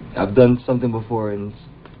 And I've done something before in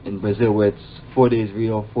Brazil where it's 4 days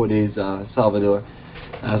Rio, 4 days Salvador.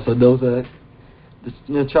 So those are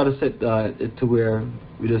just, try to set it to where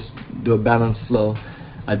we just do a balanced flow.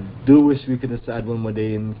 I do wish we could decide one more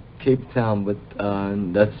day in Cape Town, but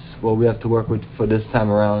that's what we have to work with for this time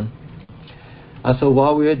around. So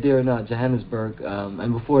while we're there in Johannesburg,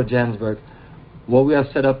 and before Johannesburg, what we have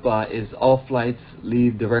set up is all flights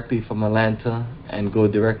leave directly from Atlanta and go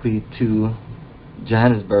directly to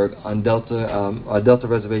Johannesburg on Delta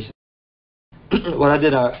reservation. What I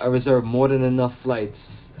did, I reserved more than enough flights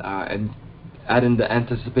and adding the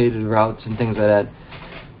anticipated routes and things like that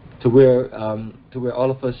to where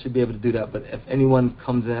all of us should be able to do that. But if anyone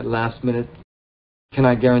comes in at last minute, can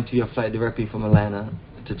I guarantee a flight directly from Atlanta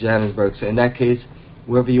to Johannesburg? So in that case,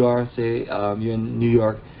 wherever you are, say you're in New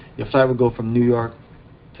York, your flight will go from New York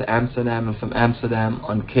to Amsterdam, and from Amsterdam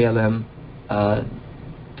on KLM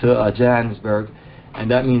to Johannesburg. And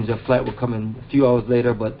that means your flight will come in a few hours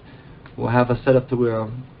later, but we'll have a setup to where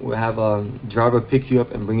we'll have a driver pick you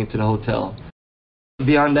up and bring you to the hotel.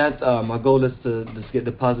 Beyond that, my goal is to just get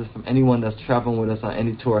deposits from anyone that's traveling with us on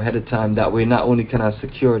any tour ahead of time. That way, not only can I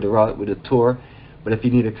secure the route with the tour, but if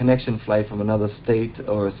you need a connection flight from another state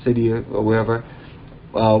or a city or wherever,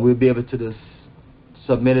 we'll be able to just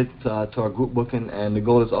submit it to our group booking. And the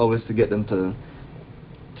goal is always to get them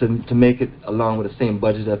to make it along with the same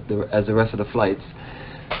budget as the rest of the flights.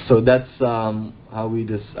 So that's how we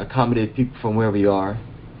just accommodate people from wherever you are.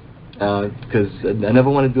 Because I never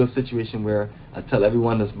want to do a situation where I tell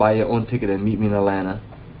everyone to buy your own ticket and meet me in Atlanta,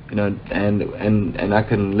 and I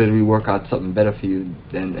can literally work out something better for you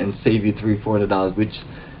and save you $300-400, which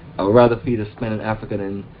I would rather for you to spend in Africa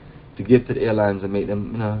than to give to the airlines and make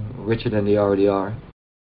them richer than they already are.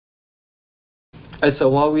 Alright, so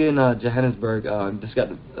while we're in Johannesburg, just got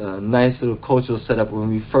a nice little cultural setup. When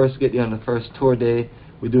we first get there on the first tour day,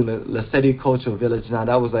 we do the Lesedi Cultural Village. Now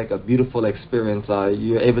that was like a beautiful experience.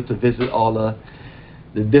 You're able to visit all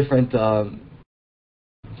the different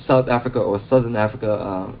South Africa or Southern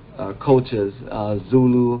Africa cultures,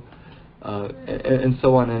 Zulu, and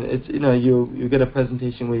so on. And it's you get a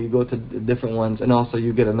presentation where you go to the different ones, and also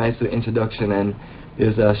you get a nice little introduction. And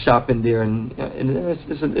there's a shop in there, and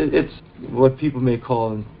it's what people may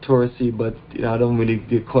call touristy, but I don't really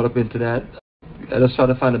get caught up into that. I just try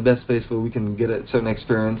to find the best place where we can get a certain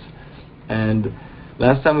experience. And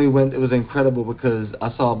last time we went, it was incredible because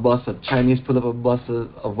I saw a bus of Chinese pull up, a bus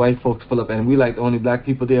of white folks pull up, and we like the only black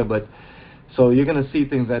people there. But so you're gonna see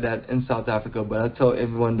things like that in South Africa. But I tell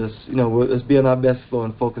everyone just let's be on our best flow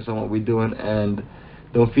and focus on what we're doing, and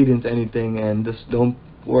don't feed into anything, and just don't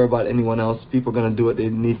worry about anyone else. People are gonna do what they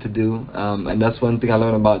need to do, and that's one thing I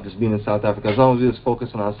learned about just being in South Africa. As long as we just focus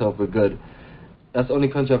on ourselves, we're good. That's the only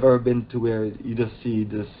country I've ever been to where you just see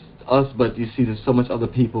this us, but you see there's so much other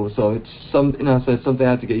people. So it's so it's something I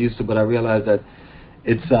have to get used to. But I realize that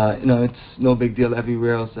it's it's no big deal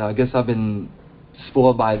everywhere else. I guess I've been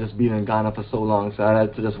spoiled by just being in Ghana for so long, so I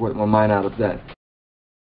had to just work my mind out of that.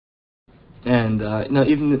 And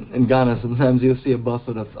even in Ghana, sometimes you'll see a bus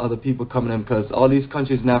of other people coming in because all these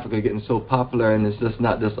countries in Africa are getting so popular, and it's just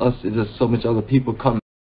not just us. It's just so much other people coming.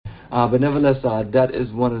 But nevertheless, that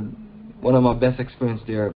is one one of my best experiences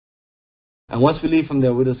there. And once we leave from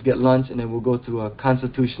there, we'll just get lunch, and then we'll go to a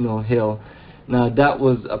Constitutional Hill. Now, that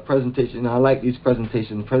was a presentation. Now, I like these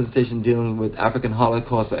presentations dealing with African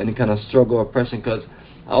Holocaust or any kind of struggle or oppression, because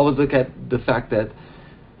I always look at the fact that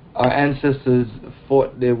our ancestors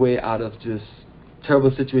fought their way out of just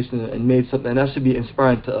terrible situations and made something, and that should be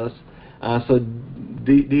inspiring to us. So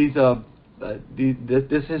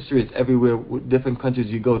this history is everywhere. With different countries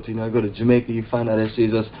you go to, you go to Jamaica, you find out history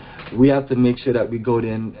is us. We have to make sure that we go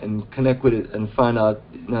there and connect with it and find out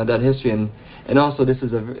that history. And also, this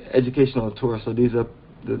is an educational tour, so these are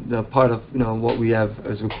the part of what we have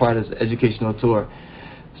is required as an educational tour.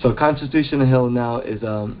 So Constitutional Hill now is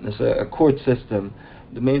it's a court system.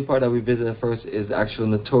 The main part that we visited first is the actual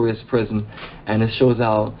notorious prison, and it shows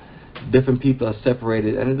how different people are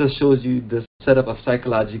separated, and it just shows you the setup of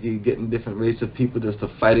psychologically getting different races of people just to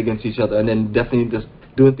fight against each other, and then definitely just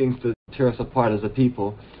doing things to tear us apart as a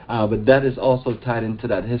people. But that is also tied into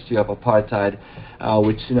that history of apartheid,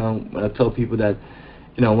 which when I tell people that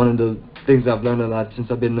one of the things I've learned a lot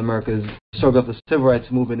since I've been in America is the struggle of the civil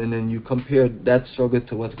rights movement, and then you compare that struggle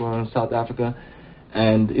to what's going on in South Africa,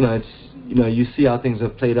 and it's you see how things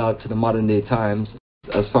have played out to the modern day times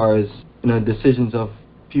as far as decisions of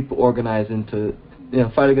people organizing to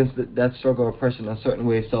fight against that struggle of oppression in a certain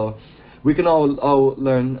way. So we can all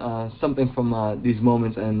learn something from these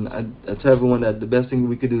moments, and I tell everyone that the best thing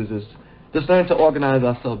we could do is just learn to organize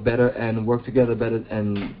ourselves better and work together better,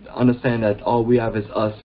 and understand that all we have is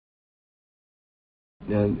us.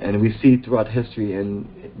 And we see throughout history and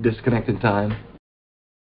disconnected time.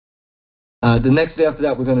 The next day after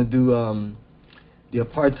that, we're going to do the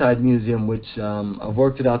Apartheid Museum, which I've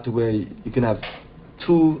worked it out to where you can have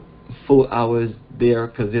 2 full hours there,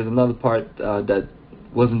 because there's another part that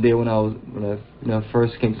wasn't there when I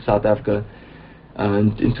first came to South Africa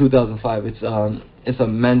in 2005. It's a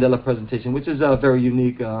Mandela presentation, which is very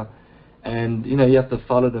unique, and you have to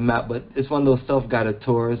follow the map, but it's one of those self-guided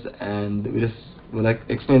tours, and we'll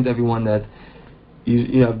explain to everyone that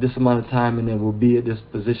you have this amount of time, and then we'll be at this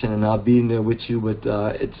position, and I'll be in there with you. But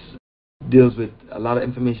it deals with a lot of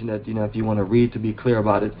information that if you want to read, to be clear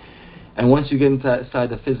about it. And once you get inside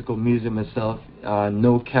the physical museum itself,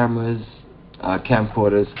 no cameras,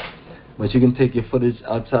 camcorders, but you can take your footage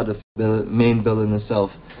outside of the main building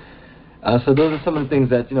itself. So those are some of the things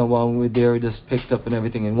that while we're there, we just picked up and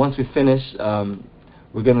everything. And once we finish,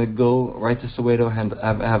 we're gonna go right to Soweto and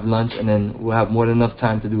have lunch, and then we'll have more than enough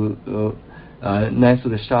time to do nice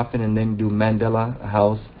little shopping, and then do Mandela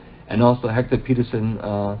House and also Hector Peterson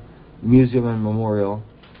Museum and Memorial.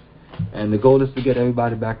 And the goal is to get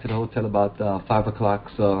everybody back to the hotel about 5 o'clock.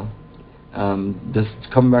 So just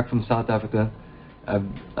coming back from South Africa, I've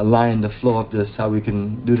aligned the flow of this, how we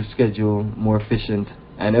can do the schedule more efficient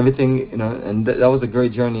and everything, and that was a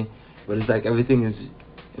great journey. But it's like everything is,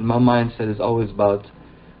 in my mindset, is always about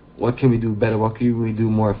what can we do better, what can we do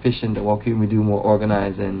more efficient, and what can we do more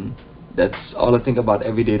organized, and that's all I think about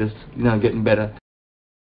every day, just getting better.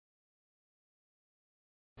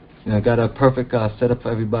 I got a perfect setup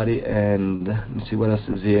for everybody, and let me see what else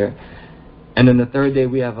is here. And then the third day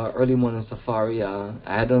we have our early morning safari. I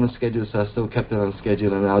had it on the schedule, so I still kept it on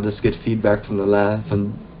schedule, and I'll just get feedback from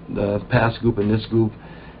the past group and this group.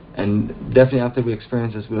 And definitely after we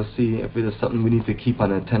experience this, we'll see if there's something we need to keep on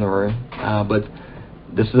the itinerary. But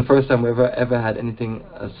this is the first time we've ever had anything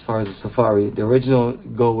as far as a safari. The original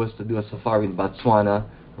goal was to do a safari in Botswana,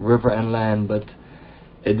 river and land, but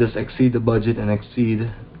it just exceeded the budget and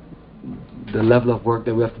exceed the level of work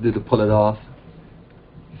that we have to do to pull it off.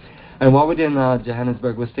 And while we're in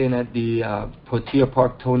Johannesburg, we're staying at the Protea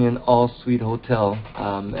Parktonian All-Suite Hotel,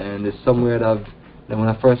 and it's somewhere that when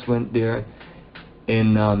I first went there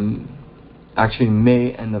in actually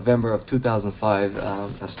May and November of 2005,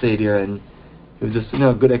 I stayed here, and it was just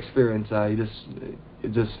a good experience.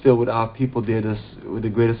 It just filled with our people there, just with the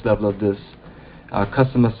greatest level of this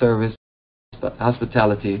customer service,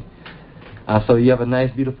 hospitality. So you have a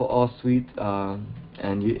nice, beautiful all-suite, and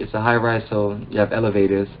it's a high-rise, so you have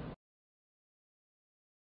elevators.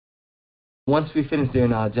 Once we finish there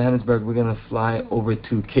in Johannesburg, we're going to fly over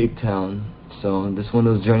to Cape Town. So this is one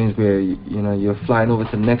of those journeys where you're flying over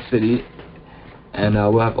to the next city, and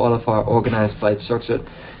we'll have all of our organized flight structured.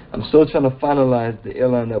 I'm still trying to finalize the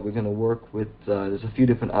airline that we're going to work with. There's a few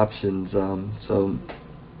different options. So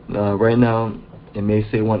right now, it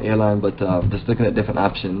may say one airline, but just looking at different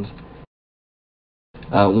options.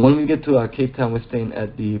 When we get to Cape Town, we're staying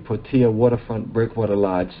at the Protea Waterfront Breakwater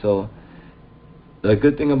Lodge. So the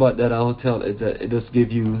good thing about that hotel is that it just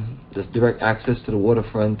gives you just direct access to the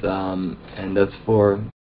waterfront, and that's for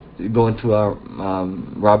going to our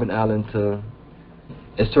Robben Island to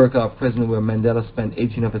historic prison where Mandela spent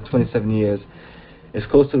 18 of his 27 years. It's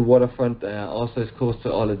close to the waterfront, also it's close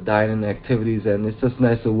to all the dining activities, and it's just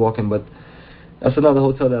nice to walk in. But that's another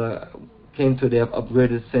hotel that I came to. They have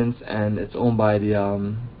upgraded since, and it's owned by the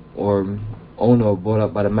or owned or bought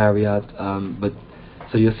up by the Marriott. But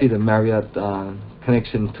so you'll see the Marriott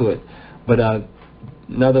connection to it. But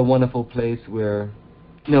another wonderful place where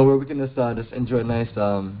where we can just enjoy a nice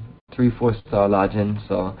 3-4 star lodging.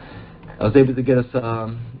 So I was able to get us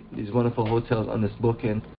these wonderful hotels on this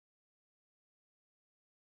booking.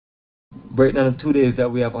 Break down the 2 days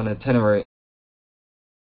that we have on itinerary.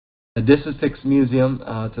 The District 6 Museum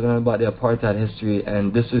to learn about the apartheid history,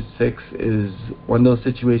 and District 6 is one of those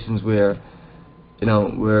situations where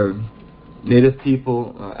where Native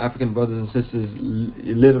people, African brothers and sisters,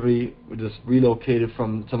 literally were just relocated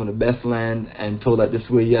from some of the best land and told that this is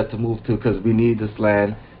where you have to move to because we need this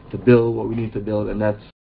land to build what we need to build, and that's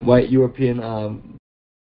white European.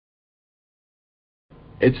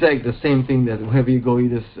 It's like the same thing that wherever you go, you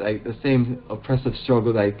just like the same oppressive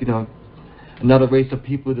struggle, like another race of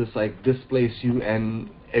people just like displace you, and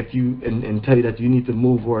if you and tell you that you need to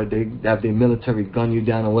move, or they have their military gun you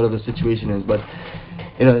down, or whatever the situation is. But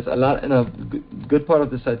it's a lot, good part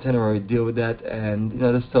of this itinerary deal with that, and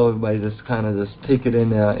just tell everybody just kind of just take it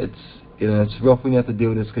in. It's rough when you have to deal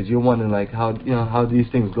with this because you're wondering like how how these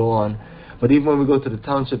things go on. But even when we go to the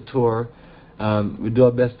township tour, we do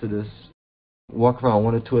our best to just walk around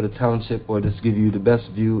 1 or 2 of the township, or just give you the best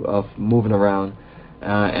view of moving around,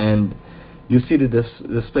 and you see the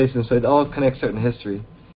displacement. So it all connects certain history.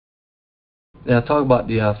 Then I talk about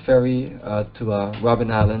the ferry to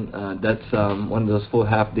Robben Island. That's one of those full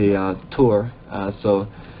half-day tour. So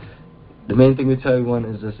the main thing we tell everyone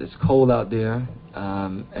is this: it's cold out there,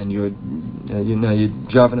 and you're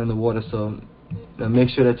driving in the water. So make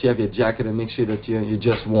sure that you have your jacket, and make sure that you're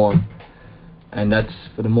just warm. And that's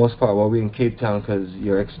for the most part while we're in Cape Town, because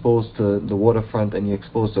you're exposed to the waterfront and you're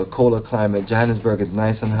exposed to a colder climate. Johannesburg is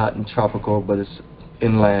nice and hot and tropical, but it's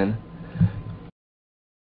inland.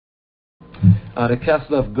 The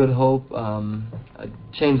Castle of Good Hope,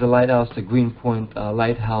 changed the lighthouse to Greenpoint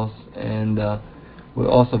Lighthouse, and we'll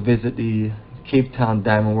also visit the Cape Town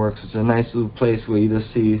Diamond Works. It's a nice little place where you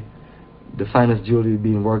just see the finest jewelry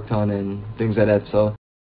being worked on and things like that. So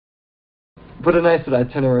put a nice little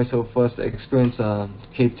itinerary so for us to experience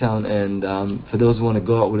Cape Town, and for those who want to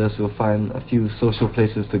go out with us, we'll find a few social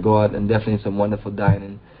places to go out and definitely some wonderful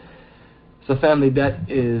dining. So family, that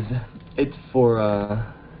is it for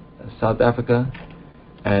South Africa.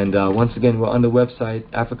 And once again, we're on the website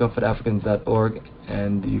africafortheafricans.org,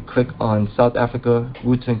 and you click on South Africa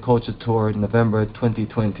Roots and Culture Tour November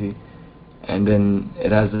 2020, and then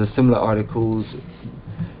it has the similar articles,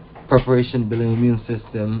 preparation, building immune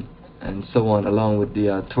system, and so on, along with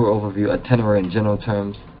the tour overview, itinerary in general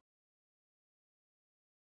terms.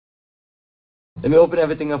 Let me open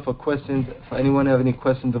everything up for questions. For anyone have any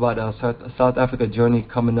questions about our South Africa journey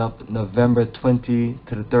coming up November 20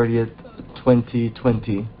 to the 30th,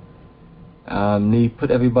 2020. Put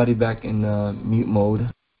everybody back in mute mode.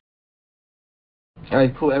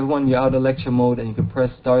 Alright, cool. Everyone, you're out of lecture mode, and you can press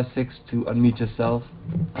 *6 to unmute yourself.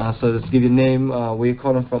 So just give your name, where you're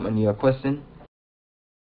calling from, and your question.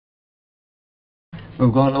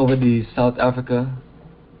 We've gone over the South Africa,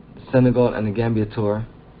 Senegal, and the Gambia tour.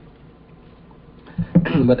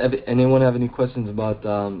 But anyone have any questions about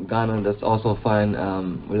Ghana, that's also fine.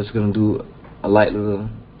 We're just going to do a light little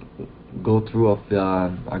go through of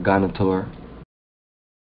our Ghana tour.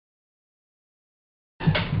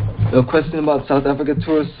 No question about South Africa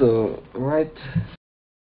tour, so right.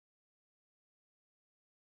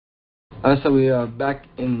 So we are back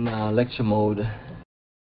in lecture mode.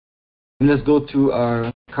 Let's go through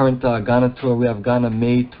our current Ghana tour. We have Ghana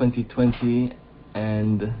May 2020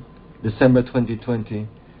 and December 2020.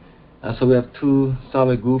 So we have 2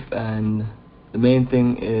 solid group, and the main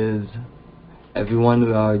thing is everyone,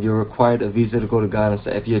 you're required a visa to go to Ghana.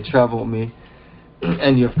 So if you travel with me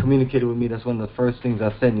and you've communicated with me, that's one of the first things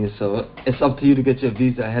I send you. So it's up to you to get your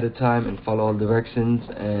visa ahead of time and follow all the directions,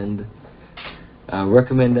 and I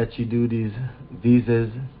recommend that you do these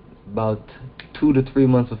visas about 2 to 3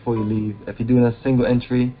 months before you leave. If you're doing a single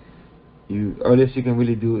entry, earliest you can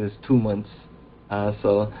really do is 2 months.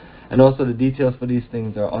 And also the details for these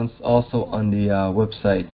things are also on the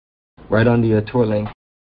website, right on the tour link.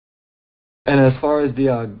 And as far as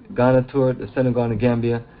the Ghana tour, the Senegal and the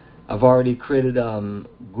Gambia, I've already created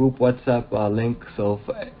group WhatsApp link. So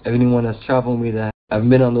for anyone that's traveling with me that I've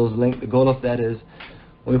been on those links, the goal of that is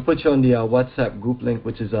when we put you on the WhatsApp group link,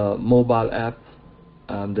 which is a mobile app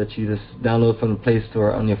that you just download from the Play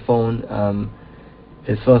Store on your phone,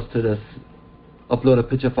 it's for us to just upload a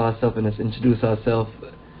picture of ourselves and just introduce ourselves.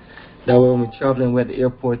 That way when we're traveling, we're at the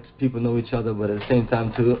airport, people know each other, but at the same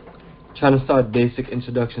time too, trying to start basic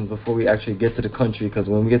introductions before we actually get to the country, because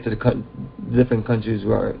when we get to the different countries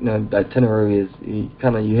where the itinerary is, you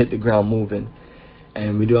hit the ground moving,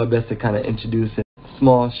 and we do our best to kind of introduce it.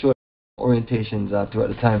 Small, short orientations throughout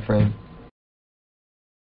the time frame.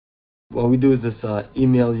 What we do is just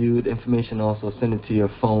email you the information, also send it to your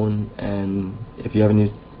phone, and if you have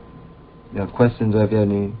any questions, or if you have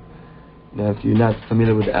any, if you're not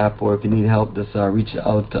familiar with the app, or if you need help, just reach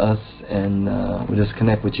out to us, and we'll just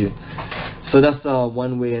connect with you. So that's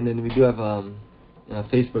one way, and then we do have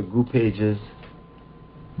Facebook group pages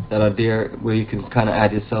that are there where you can kind of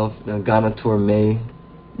add yourself. Ghana Tour May,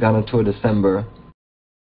 Ghana Tour December.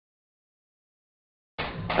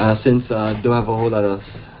 Since I don't have a whole lot of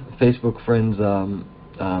Facebook friends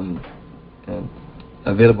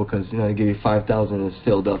available, because they give you 5,000, it's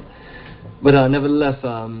filled up. But nevertheless,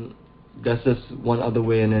 that's just one other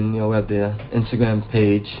way. And then we have the Instagram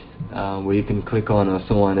page where you can click on, or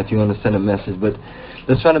so on, if you want to send a message. But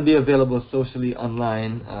just trying to be available socially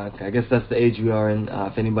online. I guess that's the age we are in.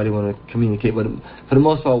 If anybody want to communicate, but for the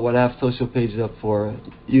most part, what I have social pages up for,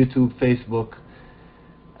 YouTube, Facebook,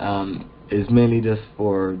 is mainly just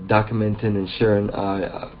for documenting and sharing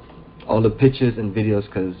all the pictures and videos,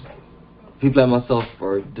 because people like myself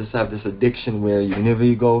just have this addiction where whenever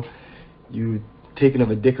you go, you taking a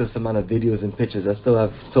ridiculous amount of videos and pictures. I still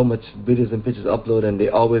have so much videos and pictures uploaded, and they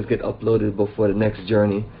always get uploaded before the next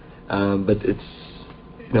journey. But it's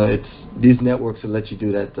these networks will let you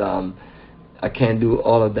do that. I can't do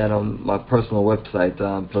all of that on my personal website.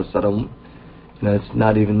 Plus, I don't. It's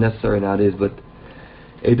not even necessary nowadays. But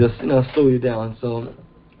it just slow you down. So.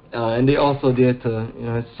 And they also there to,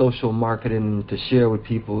 it's social marketing, to share with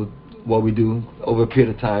people what we do over a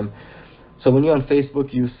period of time. So when you're on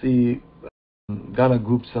Facebook, you see Ghana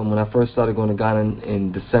groups. When I first started going to Ghana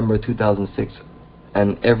in December 2006,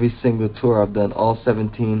 and every single tour I've done, all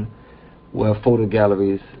 17, were photo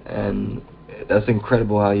galleries, and that's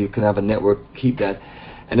incredible how you can have a network keep that.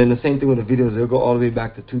 And then the same thing with the videos. They'll go all the way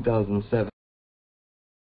back to 2007.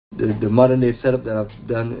 The modern day setup that I've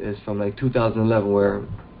done is from like 2011, where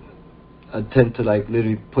I tend to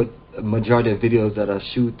literally put a majority of videos that I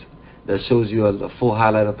shoot that shows you a full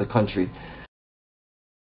highlight of the country.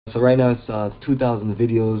 So right now it's 2,000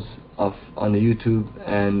 videos on the YouTube,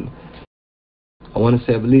 and I want to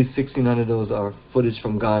say I believe 1,600 of those are footage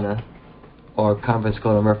from Ghana, or conference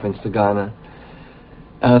call in reference to Ghana.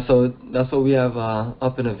 So that's what we have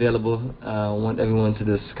up and available. I want everyone to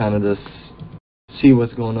just see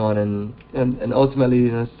what's going on, and ultimately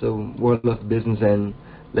it's the world of business, and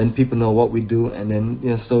letting people know what we do. And then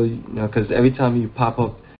because every time you pop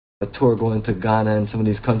up a tour going to Ghana and some of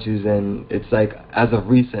these countries, and it's like as of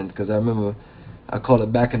recent, because I remember I call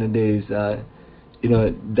it back in the days,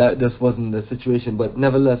 that just wasn't the situation. But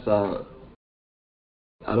nevertheless, I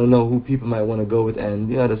don't know who people might want to go with, and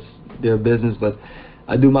that's their business. But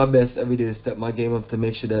I do my best every day to step my game up to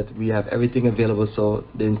make sure that we have everything available, so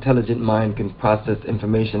the intelligent mind can process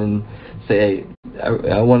information and say, hey,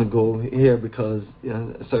 I want to go here because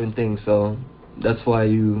certain things. So that's why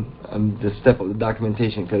just step up the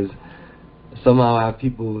documentation, because somehow I have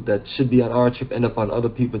people that should be on our trip end up on other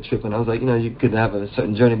people's trip, and I was like, you could have a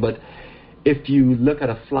certain journey, but if you look at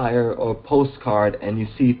a flyer or a postcard and you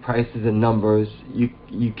see prices and numbers,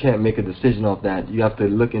 you can't make a decision off that. You have to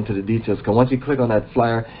look into the details, because once you click on that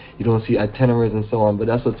flyer, you don't see itineraries and so on. But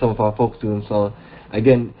that's what some of our folks do. And so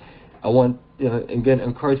again, I want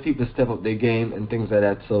encourage people to step up their game and things like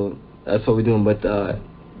that. So that's what we're doing. But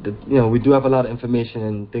we do have a lot of information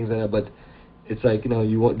and things like that. But it's like, do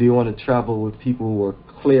you want to travel with people who are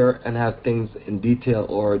clear and have things in detail,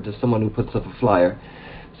 or just someone who puts up a flyer?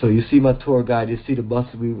 So you see my tour guide, you see the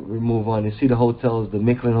buses we move on, you see the hotels, the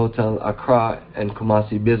Michelin Hotel, Accra and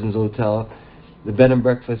Kumasi Business Hotel, the bed and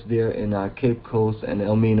breakfast there in Cape Coast and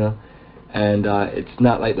Elmina, and it's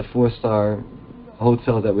not like the 4-star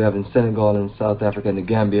hotels that we have in Senegal and South Africa and the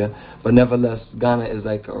Gambia, but nevertheless, Ghana is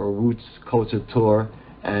like a roots culture tour,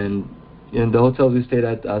 and the hotels we stayed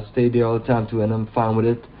at, I stayed there all the time too, and I'm fine with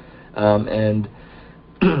it. And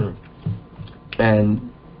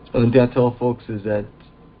one thing I tell folks is that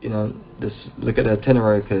just look at the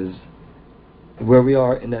itinerary, because where we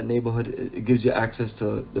are in that neighborhood, it gives you access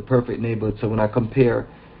to the perfect neighborhood. So when I compare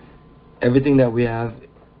everything that we have,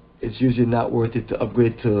 it's usually not worth it to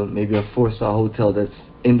upgrade to maybe a 4-star hotel that's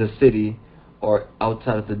in the city or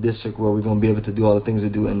outside of the district, where we're going to be able to do all the things we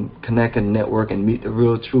do and connect and network and meet the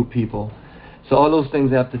real true people. So all those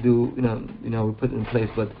things have to do, we put in place.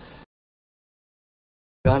 But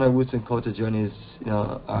Ghana Roots and Culture Journey is,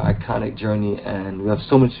 our iconic journey, and we have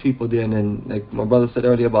so much people there. And then, like my brother said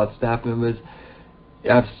earlier about staff members,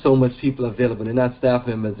 you have so much people available. They're not staff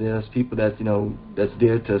members. There's people that that's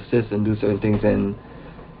there to assist and do certain things, and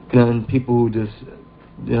and people who just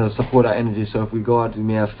support our energy. So if we go out, we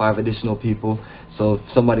may have 5 additional people. So if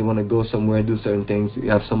somebody want to go somewhere and do certain things,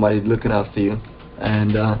 you have somebody looking out for you,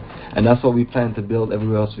 and that's what we plan to build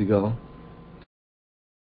everywhere else we go.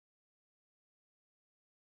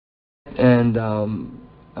 And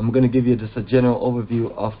I'm going to give you just a general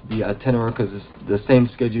overview of the itinerary, because it's the same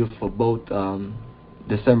schedule for both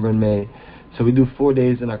December and May. So we do 4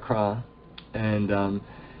 days in Accra, and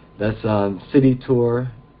that's city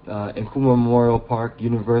tour, Nkrumah Memorial Park,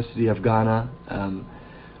 University of Ghana.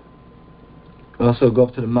 We also go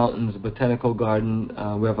up to the mountains, Botanical Garden.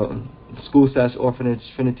 We have a school/orphanage,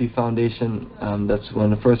 Trinity Foundation. That's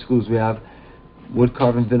one of the first schools we have. Wood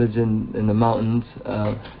carving village in the mountains.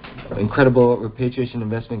 Incredible repatriation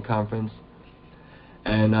investment conference.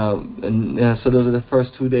 And so those are the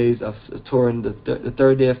first 2 days of touring. The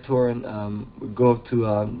third day of touring, we go up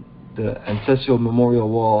to the Ancestral Memorial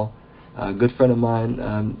Wall. A good friend of mine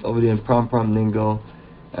over there in Prom Ningo.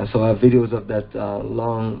 So I have videos of that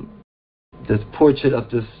this portrait of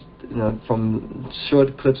this, from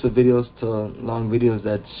short clips of videos to long videos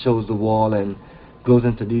that shows the wall and goes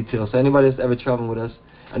into detail. So anybody that's ever traveling with us,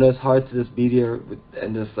 I know it's hard to just be there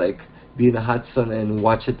and just like be in the hot sun and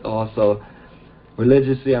watch it all. So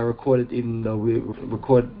religiously, I record it, even though we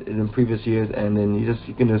record it in previous years, and then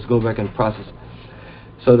you can just go back and process.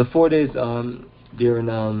 So the 4 days there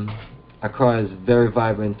in Accra is very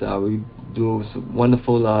vibrant. We do some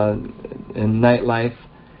wonderful in nightlife.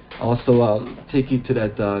 Also take you to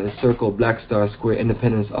that circle, Black Star Square,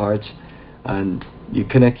 Independence Arch, and you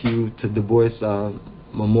connect you to Du Bois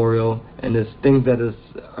Memorial, and there's things that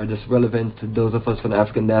are just relevant to those of us from the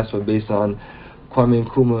African diaspora, based on Kwame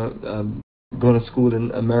Nkrumah going to school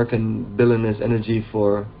in American, building his energy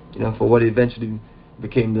for for what eventually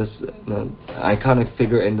became this iconic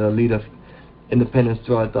figure in the lead of independence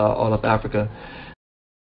throughout all of Africa.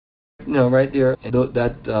 Right there,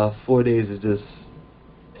 that 4 days is just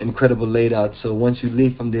incredible laid out. So once you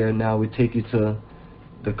leave from there, now we take you to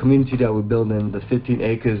the community that we're building, the 15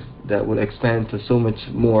 acres that will expand to so much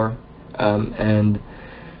more. And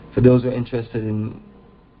for those who are interested in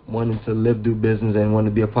wanting to live, do business, and want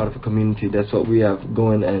to be a part of a community, that's what we have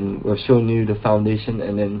going, and we're showing you the foundation.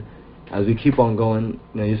 And then as we keep on going,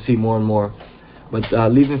 you see more and more. But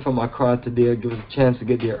leaving from Accra to there gives us a chance to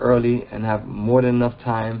get there early and have more than enough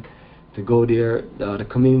time to go there. The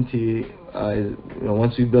community is,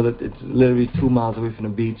 once we build it, it's literally 2 miles away from the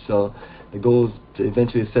beach. So the goal is to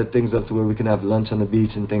eventually set things up to where we can have lunch on the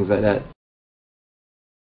beach and things like that.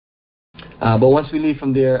 But once we leave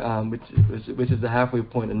from there, which is the halfway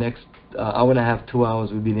point, the next hour and a half, 2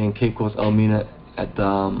 hours, we'll be there in Cape Coast, Elmina, at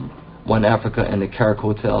One Africa and the Carrick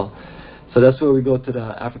Hotel. So that's where we go to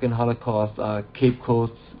the African Holocaust, Cape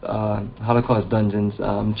Coast Holocaust dungeons.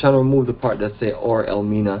 I'm trying to remove the part that say or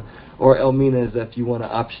Elmina. Or Elmina is if you want an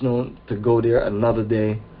optional to go there another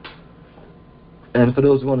day. And for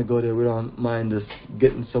those who want to go there, we don't mind just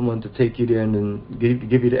getting someone to take you there and then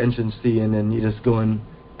give you the entrance fee, and then you just go and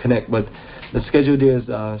connect. But the schedule there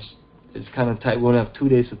is kind of tight. We only have 2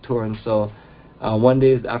 days of touring. So 1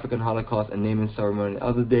 day is the African Holocaust and naming ceremony. The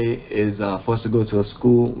other day is for us to go to a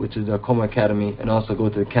school, which is the Coma Academy, and also go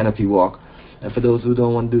to the Canopy Walk. And for those who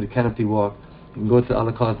don't want to do the Canopy Walk, you can go to the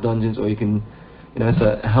Holocaust dungeons, or you can, it's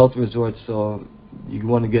a health resort, so you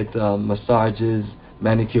want to get massages,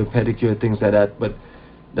 manicure, pedicure, things like that. But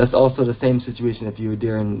that's also the same situation if you were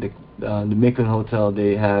there in the Maitland Hotel.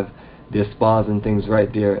 They have their spas and things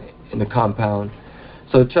right there in the compound.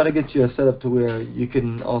 So try to get you a setup to where you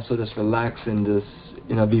can also just relax and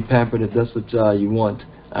just be pampered if that's what you want.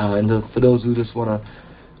 And for those who just want to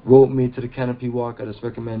rope me to the Canopy Walk, I just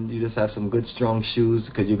recommend you just have some good strong shoes,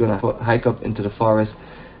 because you're going to hike up into the forest.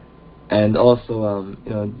 And also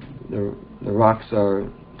the rocks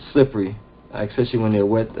are slippery, especially when they're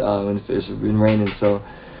wet, when it's been raining. So,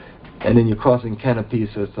 and then you're crossing canopies,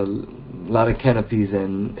 so it's a lot of canopies,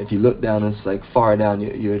 and if you look down, it's like far down.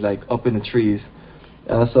 You're like up in the trees.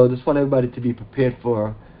 So just want everybody to be prepared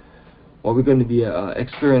for what we're going to be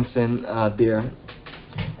experiencing there.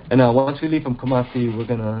 And once we leave from Kumasi,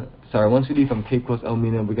 once we leave from Cape Coast,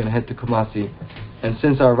 Elmina, we're going to head to Kumasi. And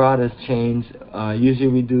since our route has changed, usually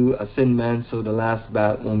we do a Sinman, so the last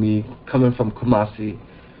bat when we coming from Kumasi.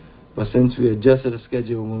 But since we adjusted the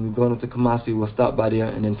schedule, when we're going up to Kumasi, we'll stop by there,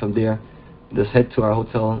 and then from there, just head to our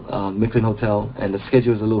hotel, Maitland Hotel. And the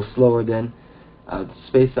schedule is a little slower then.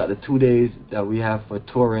 Spaced out the 2 days that we have for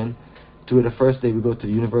touring. do it the first day. We go to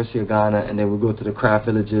the University of Ghana, and then we go to the craft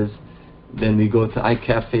villages. Then we go to Ike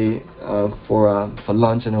Cafe for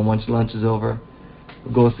lunch, and then once lunch is over,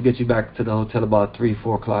 it goes to get you back to the hotel about 3,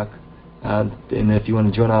 4 o'clock. And if you want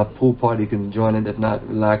to join our pool party, you can join it. If not,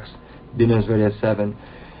 relax. Dinner is ready at 7.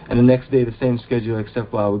 And the next day, the same schedule,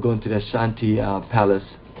 except we're going to the Ashanti Palace,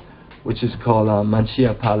 which is called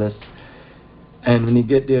Manchia Palace. And when you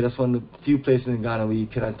get there, that's one of the few places in Ghana where you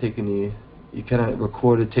cannot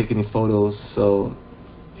record or take any photos. So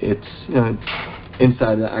it's, you know,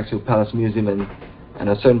 inside the actual palace museum and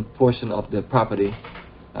a certain portion of the property.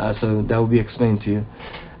 So that will be explained to you.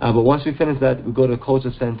 But once we finish that, we go to the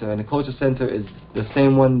culture center, and the culture center is the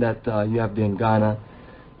same one that you have there in Ghana,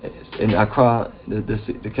 in Accra,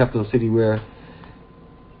 the capital city, where,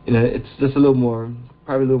 you know, it's just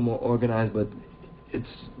probably a little more organized, but it's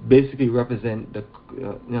basically represent the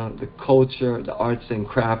the culture, the arts and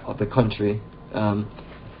craft of the country. So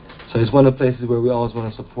it's one of the places where we always want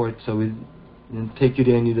to support. So we take you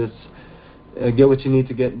there, and you just get what you need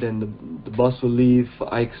to get. Then the bus will leave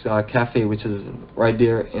for Ike's Cafe, which is right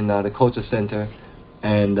there in the culture center,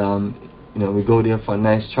 and we go there for a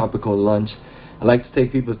nice tropical lunch. I like to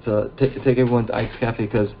take people to take everyone to Ike's Cafe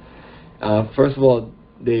because first of all,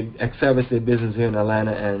 they established their business here in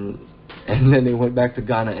Atlanta, and then they went back to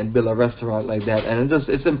Ghana and built a restaurant like that, and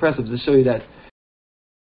it's impressive to show you that,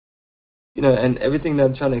 and everything that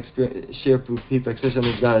I'm trying to share with people, especially on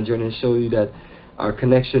this Ghana journey, is show you that our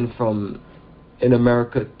connection from in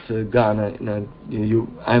America to Ghana,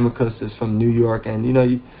 Imacus is from New York, and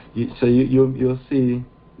you'll see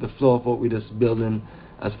the flow of what we just building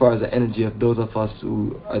as far as the energy of those of us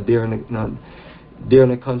who are there in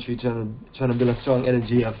the country, trying to build a strong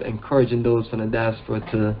energy of encouraging those from the diaspora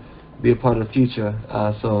to be a part of the future.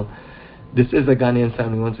 So this is a Ghanaian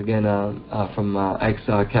family once again from Ike's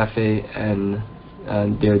Cafe, and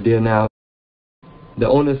they're there now. The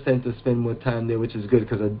owners tend to spend more time there, which is good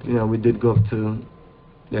because we did go up to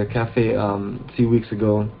their cafe a few weeks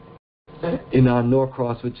ago in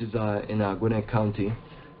Norcross, which is in Gwinnett County.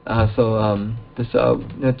 So just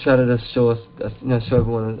try to just show us, show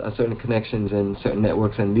everyone certain connections and certain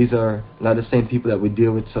networks, and these are not the same people that we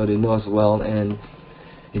deal with, so they know us well, and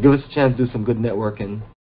it gives us a chance to do some good networking.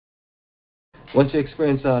 Once you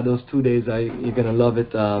experience those 2 days, you're gonna love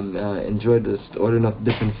it. Enjoy the ordering of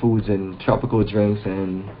different foods and tropical drinks,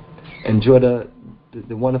 and enjoy the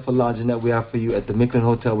wonderful lodging that we have for you at the Micklin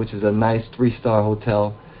Hotel, which is a nice 3-star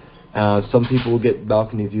hotel. Some people will get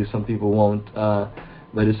balcony view, some people won't.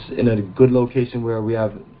 But it's in a good location where we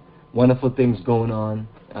have wonderful things going on.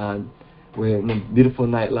 We're in a beautiful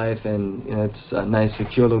nightlife, and it's a nice,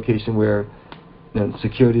 secure location where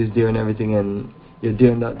security is there and everything, and you're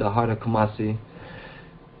there in the heart of Kumasi.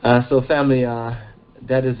 So family,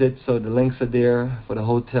 that is it. So the links are there for the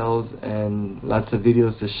hotels and lots of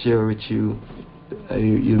videos to share with you.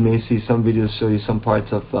 You may see some videos show you some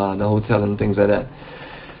parts of the hotel and things like that.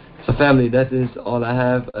 So family, that is all I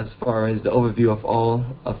have as far as the overview of all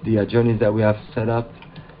of the journeys that we have set up.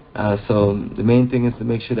 So the main thing is to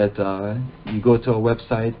make sure that you go to our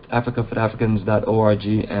website, africaforafricans.org,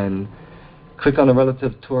 and click on the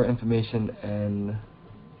relative tour information and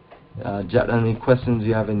jot down any questions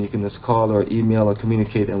you have, and you can just call or email or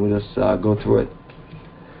communicate, and we'll just go through it.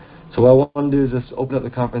 So what I want to do is just open up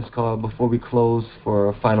the conference call before we close for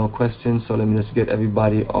a final question. So let me just get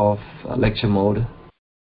everybody off lecture mode.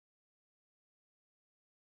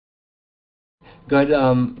 Go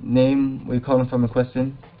ahead, name, where you calling from, a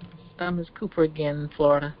question? Ms. Cooper again in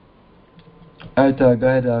Florida. All right, go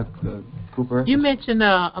ahead, Cooper. You mentioned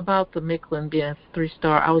about the Micklin being a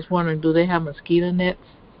 3-star. I was wondering, do they have mosquito nets?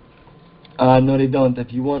 No, they don't.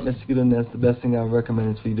 If you want mosquito nets, the best thing I would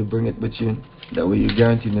recommend is for you to bring it with you. That way you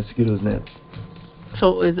guarantee mosquito nets.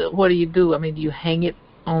 So what do you do? I mean, do you hang it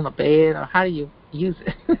on a bed, or how do you use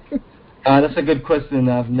it? That's a good question.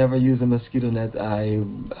 I've never used a mosquito net. I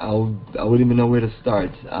wouldn't even know where to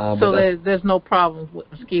start. So there's no problem with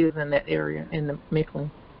mosquitoes in that area, in the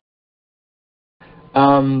Micklin?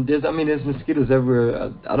 There's mosquitoes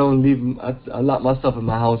everywhere. I don't leave. I lock myself in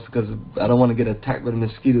my house because I don't want to get attacked by the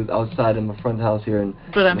mosquitoes outside in my front house here.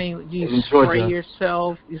 But I mean, you spray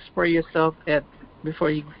yourself. You spray yourself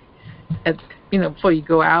before you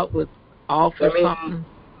go out with off or something.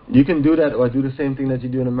 You can do that, or do the same thing that you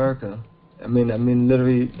do in America. I mean,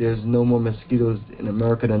 literally, there's no more mosquitoes in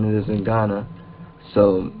America than it is in Ghana.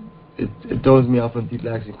 So it throws me off when people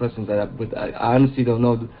ask me questions like that. But I honestly don't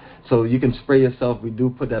know. So you can spray yourself. We do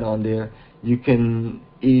put that on there. You can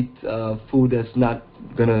eat food that's not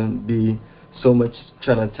gonna be so much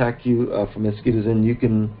trying to attack you from mosquitoes, and you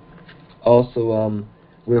can also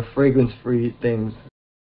wear fragrance-free things.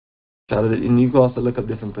 and you can also look up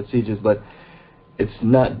different procedures, but it's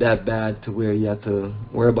not that bad to where you have to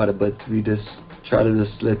worry about it. But we just try to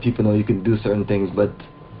just let people know you can do certain things, but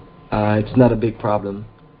it's not a big problem.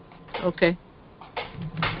 Okay.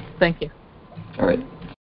 Thank you. All right.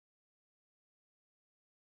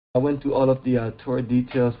 I went through all of the tour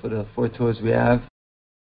details for the 4 tours we have.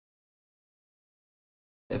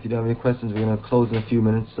 If you don't have any questions, we're going to close in a few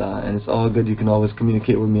minutes, and it's all good. You can always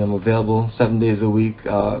communicate with me. I'm available 7 days a week.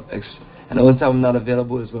 And the only time I'm not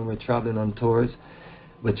available is when we're traveling on tours.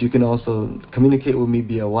 But you can also communicate with me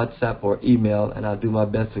via WhatsApp or email, and I'll do my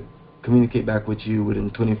best to communicate back with you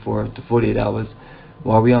within 24 to 48 hours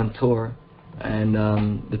while we're on tour. And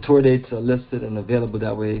the tour dates are listed and available.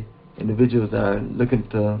 That way individuals that are looking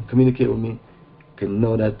to communicate with me can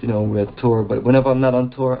know that, we're on tour. But whenever I'm not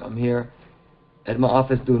on tour, I'm here at my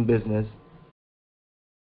office doing business.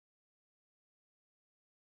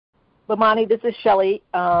 Bomani, this is Shelley,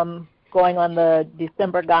 going on the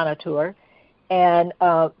December Ghana tour. And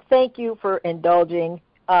thank you for indulging.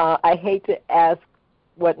 I hate to ask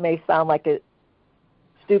what may sound like a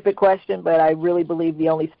stupid question, but I really believe the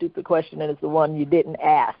only stupid question is the one you didn't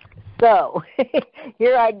ask. So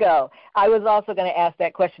here I go. I was also going to ask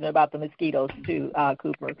that question about the mosquitoes too,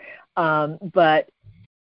 Cooper. But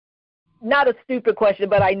not a stupid question,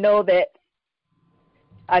 but I know that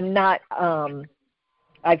I'm not,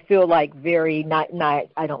 I feel like very,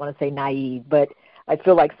 I don't want to say naive, but I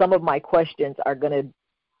feel like some of my questions are going to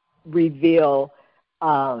reveal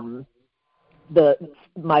my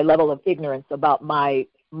level of ignorance about my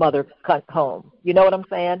mother home. You know what I'm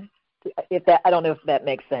saying? I don't know if that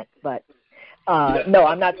makes sense, but no,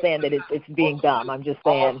 I'm not saying that it's being dumb. I'm just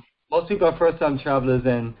saying most people are first-time travelers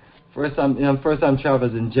and first-time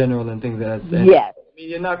travelers in general and things like that. Yes. I mean,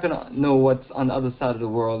 you're not gonna know what's on the other side of the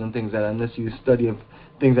world and things like that unless you study of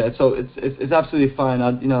things like that. So it's absolutely fine.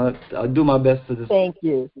 I'll do my best to just thank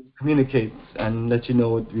you, communicate and let you know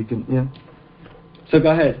what we can. So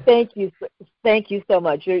go ahead. Thank you so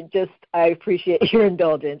much. I appreciate your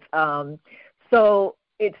indulgence. So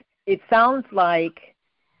it sounds like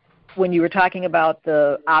when you were talking about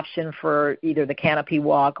the option for either the canopy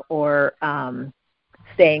walk or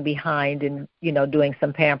staying behind and, doing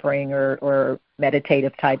some pampering or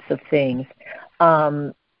meditative types of things.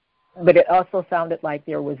 But it also sounded like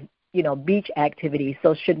there was, beach activities.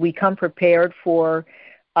 So should we come prepared for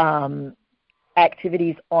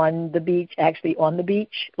activities on the beach, actually on the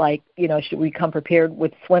beach? Like, should we come prepared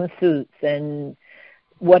with swimsuits and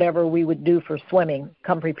whatever we would do for swimming,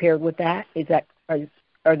 come prepared with that?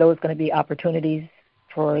 Are those going to be opportunities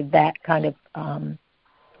for that kind of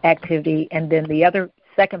activity? And then the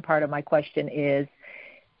second part of my question is,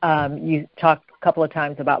 you talked a couple of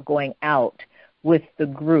times about going out with the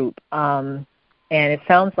group. And it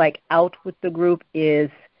sounds like out with the group is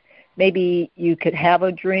maybe you could have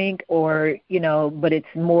a drink or, but it's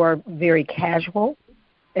more very casual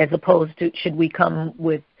as opposed to should we come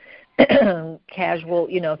with casual,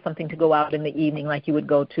 something to go out in the evening like you would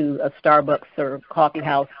go to a Starbucks or coffee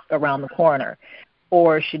house around the corner?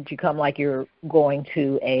 Or should you come like you're going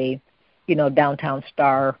to a, downtown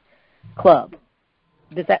Star Club?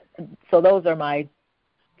 So those are my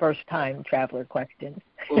first-time traveler questions.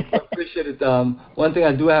 Well, I appreciate it. One thing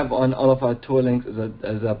I do have on all of our tour links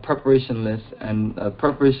is a preparation list, and a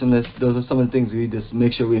preparation list, those are some of the things we just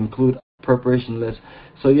make sure we include a preparation list.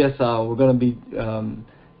 So yes, we're going to be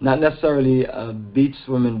not necessarily beach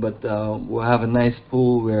swimming, but we'll have a nice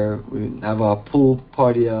pool where we have our pool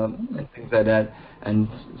party and things like that, and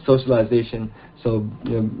socialization. So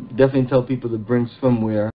definitely tell people to bring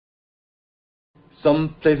swimwear.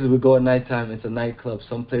 Some places we go at nighttime, it's a nightclub.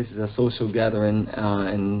 Some places a social gathering,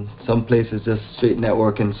 and some places just straight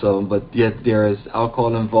networking. So, but yet there is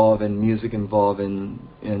alcohol involved and music involved and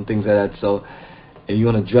things like that. So, if you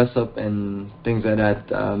want to dress up and things like that,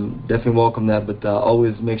 definitely welcome that. But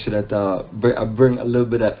always make sure that I bring a little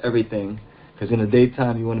bit of everything. Because in the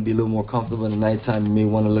daytime you want to be a little more comfortable. In the nighttime you may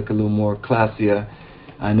want to look a little more classier.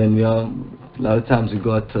 And then a lot of times we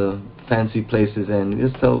go out to fancy places and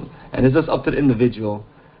it's just up to the individual.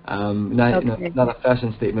 Not a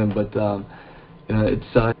fashion statement, but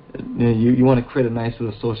it's you want to create a nice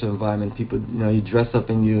little social environment. People, you dress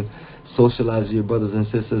up and you socialize with your brothers and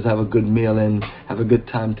sisters, have a good meal and have a good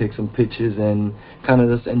time, take some pictures and kind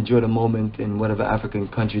of just enjoy the moment in whatever African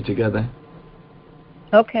country together.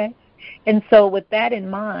 Okay. And so with that in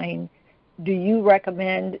mind, do you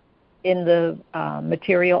recommend in the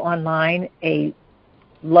material online a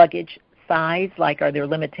luggage size? Like, are there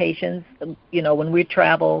limitations? When we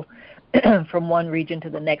travel from one region to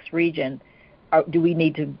the next region, do we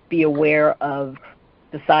need to be aware of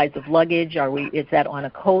the size of luggage? Is that on a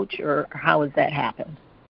coach, or how does that happen?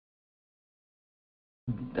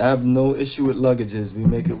 I have no issue with luggages. We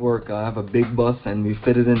make it work. I have a big bus and we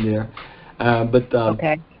fit it in there.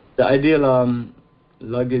 Okay. The ideal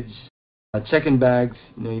luggage, check-in bags,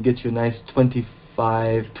 you get your nice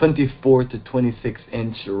 24 to 26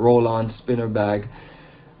 inch roll-on spinner bag,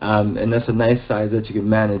 and that's a nice size that you can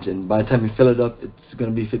manage. And by the time you fill it up, it's going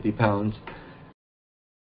to be 50 pounds.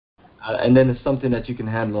 And then it's something that you can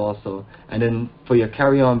handle also. And then for your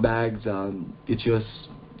carry-on bags, get you a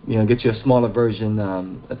smaller version,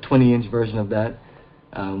 a 20-inch version of that,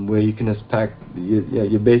 where you can just pack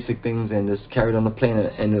your basic things and just carry it on the plane,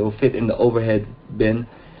 and it will fit in the overhead bin.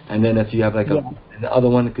 And then if you have the other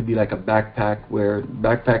one, it could be like a backpack, where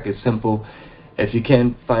backpack is simple. If you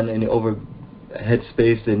can't find any overhead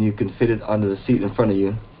space, then you can fit it under the seat in front of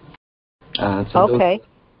you. Okay. Those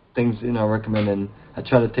things I recommend, and I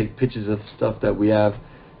try to take pictures of stuff that we have,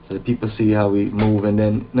 so that people see how we move, and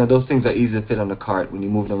then those things are easy to fit on the cart when you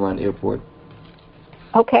move them around the airport.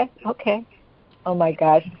 Okay. Oh my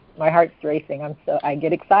gosh, my heart's racing. I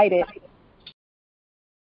get excited.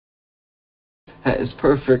 That is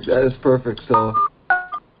perfect.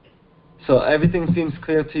 So everything seems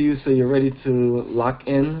clear to you. So you're ready to lock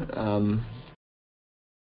in.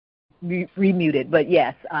 Remuted, but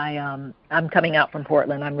yes, I'm coming out from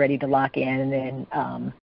Portland. I'm ready to lock in,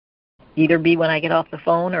 and either be when I get off the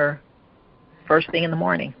phone or first thing in the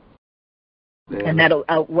morning. Yeah. And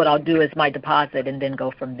what I'll do is my deposit, and then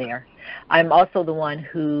go from there. I'm also the one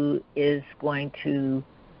who is going to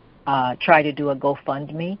try to do a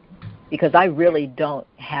GoFundMe, because I really don't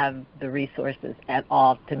have the resources at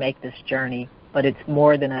all to make this journey. But it's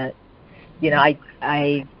more than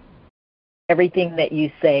everything that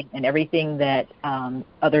you say and everything that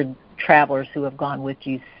other travelers who have gone with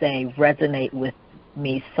you say resonate with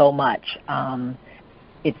me so much.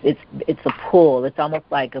 It's a pull. It's almost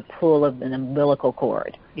like a pull of an umbilical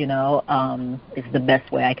cord. Is the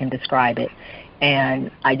best way I can describe it,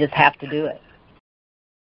 and I just have to do it.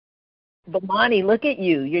 Bomani, look at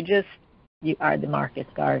you. You are the Marcus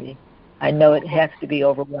Garvey. I know it has to be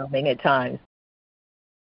overwhelming at times.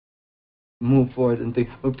 Move forward and think.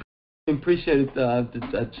 I appreciate it.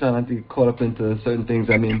 I try not to get caught up into certain things.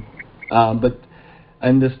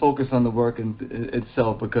 And just focus on the work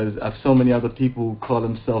itself, because I have so many other people who call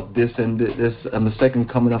themselves this and this. I'm the second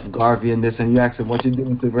coming of Garvey and this, and you ask them what you're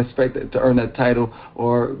doing to earn that title,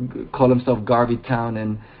 or call themselves Garvey Town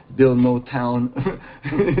and Bill No Town.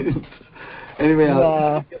 Anyway,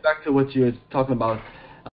 I'll get back to what you're talking about.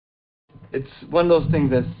 It's one of those things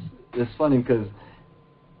that's funny, because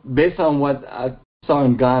based on what I saw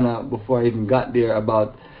in Ghana before I even got there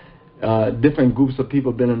about different groups of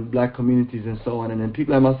people been in black communities and so on, and then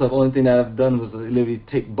people like myself, the only thing that I've done was literally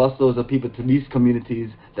take busloads of people to these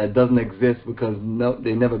communities that doesn't exist because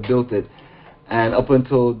they never built it. And up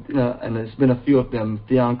until, and there's been a few of them,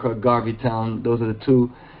 Theankra, Garvey Town, those are the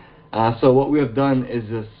two. So what we have done is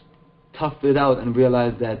just tough it out and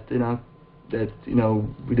realize that,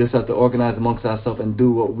 we just have to organize amongst ourselves and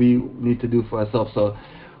do what we need to do for ourselves. So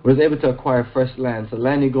we was able to acquire fresh land. So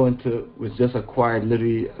land you go into was just acquired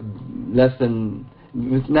literally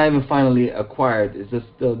it's not even finally acquired. It's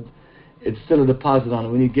still a deposit on it.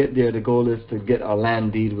 When you get there, the goal is to get our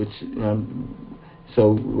land deed, which,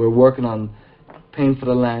 so we're working on paying for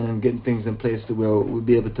the land and getting things in place to where we'll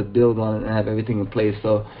be able to build on it and have everything in place.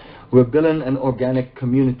 So we're building an organic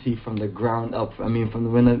community from the ground up.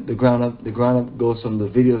 The ground up goes from the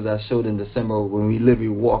videos I showed in December when we literally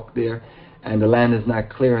walked there and the land is not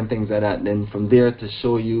clear and things like that. And then from there to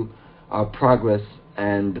show you our progress.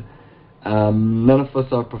 And none of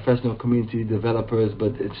us are professional community developers,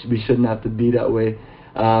 but we shouldn't have to be that way.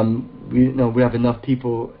 We have enough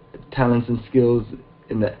people, talents and skills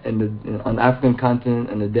on the African continent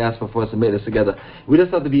and the diaspora for us to make this together. We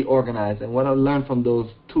just have to be organized. And what I learned from those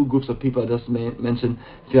two groups of people I just mentioned,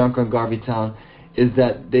 Theankra and Garvey Town, is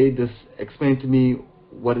that they just explained to me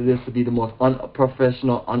what it is to be the most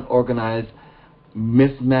unprofessional, unorganized,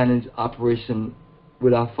 mismanaged operation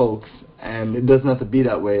with our folks. And it doesn't have to be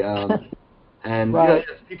that way. And right.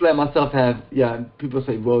 People like myself have, people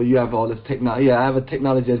say, well, you have all this technology. Yeah, I have a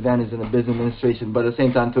technology advantage in the business administration, but at the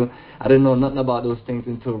same time, too, I didn't know nothing about those things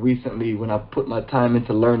until recently when I put my time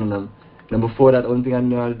into learning them. And before that, the only thing I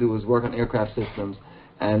knew how to do was work on aircraft systems.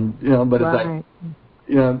 And, but right.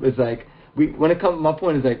 it's like, my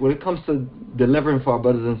point is, like, when it comes to delivering for our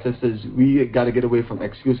brothers and sisters, we got to get away from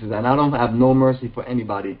excuses. And I don't have no mercy for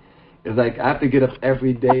anybody. It's like I have to get up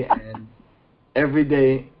every day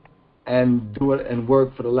and do it and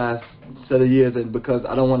work for the last set of years, and because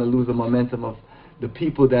I don't want to lose the momentum of the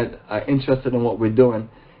people that are interested in what we're doing.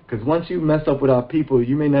 Because once you mess up with our people,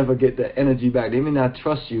 you may never get the energy back. They may not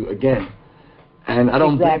trust you again. And I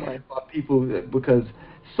don't blame our people, because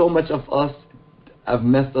so much of us have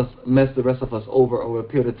messed the rest of us over a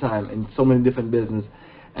period of time in so many different businesses.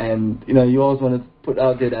 And you always want to put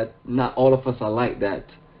out there that not all of us are like that.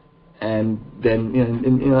 And then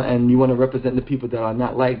and you want to represent the people that are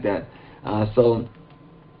not like that. So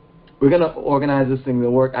we're gonna organize this thing to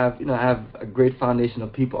work. I have a great foundation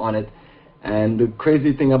of people on it, and the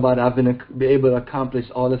crazy thing about it, I've been able to accomplish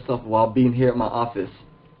all this stuff while being here at my office,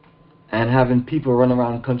 and having people run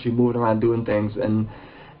around the country, moving around, doing things, and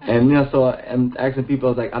so I'm asking people,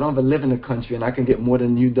 I was like, I don't even live in the country, and I can get more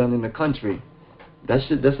than you done in the country. That's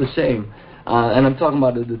a shame. And I'm talking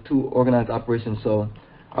about the two organized operations. So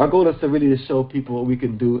our goal is to really show people what we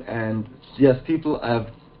can do, and yes, people have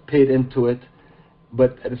paid into it.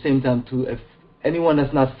 But at the same time, too, if anyone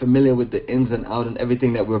that's not familiar with the ins and outs and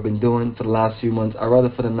everything that we've been doing for the last few months, I'd rather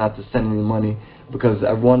for them not to send any money, because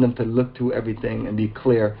I want them to look through everything and be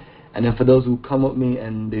clear. And then for those who come with me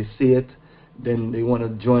and they see it, then they want to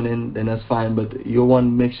join in, then that's fine. But you want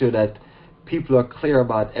to make sure that people are clear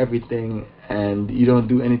about everything, and you don't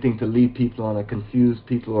do anything to lead people on or confuse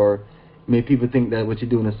people or make people think that what you're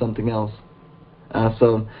doing is something else.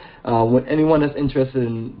 So when anyone that's interested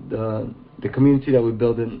in the community that we're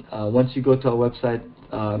building, once you go to our website,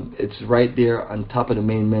 it's right there on top of the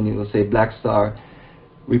main menu. It'll say Black Star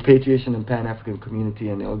Repatriation and Pan-African Community,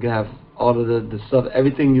 and it'll have all of the stuff.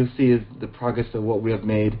 Everything you see is the progress of what we have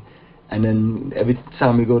made. And then every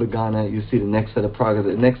time we go to Ghana, you see the next set of progress.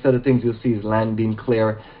 The next set of things you'll see is land being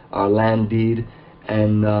clear, our land deed,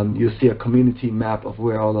 and you'll see a community map of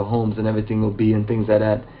where all the homes and everything will be and things like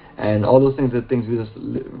that. And all those things are things we're just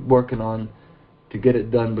working on to get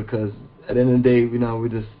it done, because at the end of the day, we're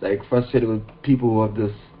just like frustrated with people who have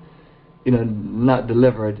just, not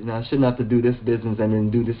delivered. I shouldn't have to do this business and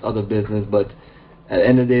then do this other business, but at the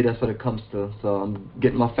end of the day, that's what it comes to. So I'm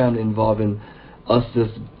getting my family involved in us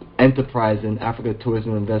just enterprise in Africa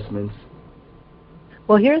tourism investments.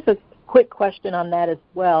 Well, here's a quick question on that as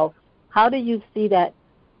well. How do you see that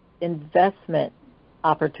investment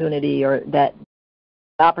opportunity, or that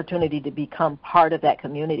opportunity to become part of that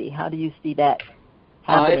community? How do you see that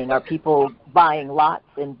happening? Are people buying lots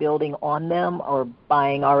and building on them, or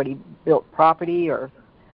buying already built property, or?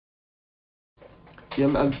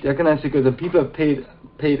 Yeah, I can answer, because the people have paid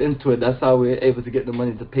into it. That's how we're able to get the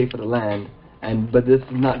money to pay for the land. But this is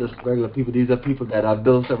not just regular people. These are people that I've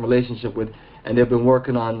built some relationship with, and they've been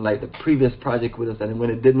working on like the previous project with us. And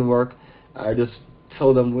when it didn't work, I just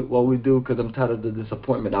told them what we do, because I'm tired of the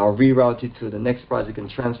disappointment. I'll reroute you to the next project and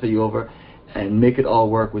transfer you over and make it all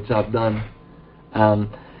work, which I've done.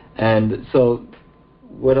 And so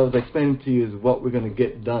what I was explaining to you is what we're going to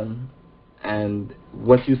get done. And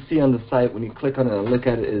what you see on the site when you click on it and look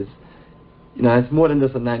at it is, it's more than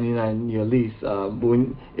just a 99-year lease.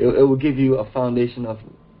 It will give you a foundation of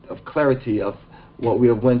clarity of what we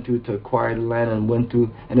have went through to acquire the land, and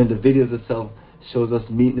then the videos itself shows us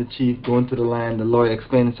meeting the chief, going to the land, the lawyer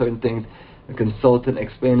explaining certain things, the consultant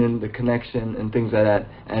explaining the connection and things like that.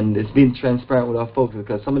 And it's being transparent with our folks,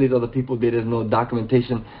 because some of these other people, there's no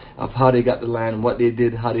documentation of how they got the land, what they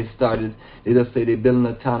did, how they started. They just say they're building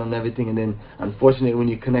a town and everything, and then unfortunately when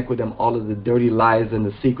you connect with them, all of the dirty lies and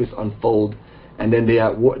the secrets unfold, and then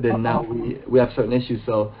now we have certain issues.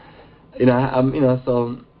 So I'm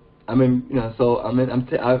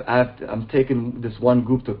taking this one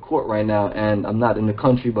group to court right now, and I'm not in the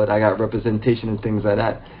country, but I got representation and things like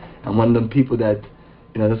that. And one of them people that,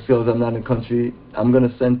 just feels I'm not in the country, I'm going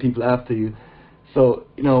to send people after you. So,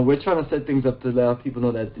 we're trying to set things up to let people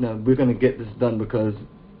know that, we're going to get this done, because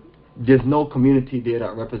there's no community there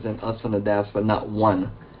that represent us from the diaspora, not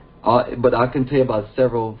one. But I can tell you about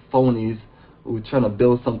several phonies who are trying to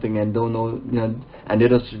build something and don't know, and they're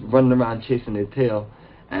just running around chasing their tail.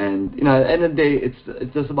 And, at the end of the day,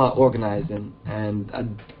 it's just about organizing. And I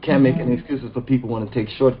can't make any excuses for people who want to take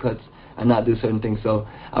shortcuts and not do certain things. So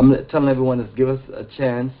I'm telling everyone to give us a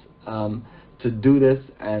chance to do this.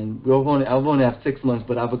 And I've only have 6 months,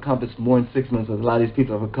 but I've accomplished more in 6 months than a lot of these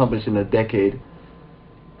people have accomplished in a decade.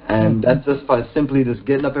 And that's just by simply just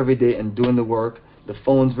getting up every day and doing the work. The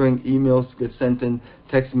phones ring, emails get sent in,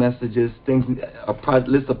 text messages, things, a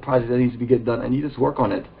list of projects that needs to get done, and you just work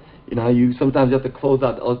on it. Sometimes you have to close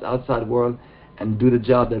out the outside world and do the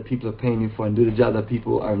job that people are paying you for, and do the job that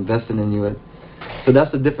people are investing in you in. So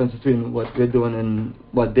that's the difference between what we're doing and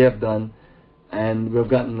what they've done. And we've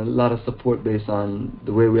gotten a lot of support based on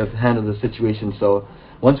the way we have handled the situation. So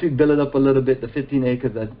once we build it up a little bit, the 15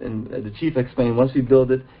 acres that the chief explained, once we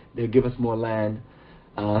build it, they'll give us more land.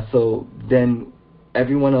 So then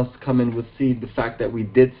everyone else coming would see the fact that we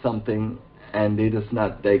did something, and they just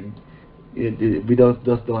not we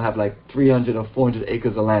just don't have like 300 or 400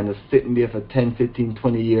 acres of land that's sitting there for 10, 15,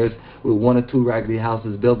 20 years with 1 or 2 raggedy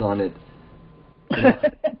houses built on it. You know?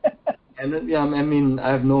 And then, I mean,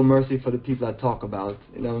 I have no mercy for the people I talk about,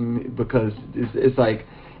 you know, because it's like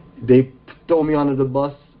they throw me under the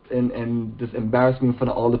bus and just embarrass me in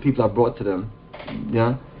front of all the people I brought to them.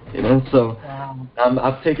 Yeah, you know. So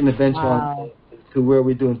I've taken the venture on to where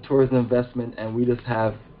we're doing tourism investment, and we just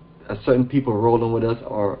have certain people rolling with us,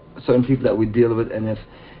 or certain people that we deal with, and if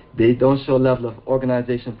they don't show a level of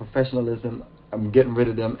organization, professionalism, I'm getting rid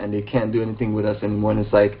of them, and they can't do anything with us anymore. And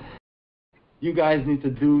it's like, you guys need to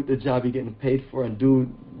do the job you're getting paid for, and do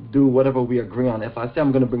whatever we agree on. If I say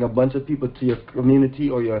I'm going to bring a bunch of people to your community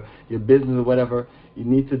or your business or whatever, you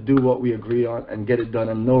need to do what we agree on and get it done,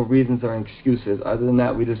 and no reasons or excuses. Other than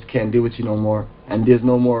that, we just can't deal with you no more. And there's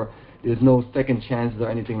no second chances or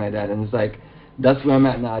anything like that. And it's like, that's where I'm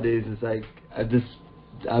at nowadays. It's like,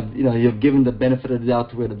 you know, you've given the benefit of the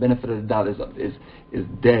doubt to where the benefit of the doubt is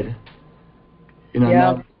dead. You know,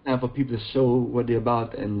 now it's time for people to show what they're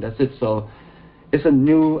about, and that's it. So it's a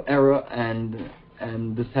new era,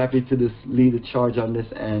 and just happy to just lead the charge on this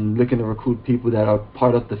and looking to recruit people that are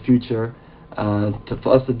part of the future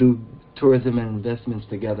for us to do tourism and investments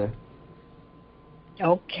together.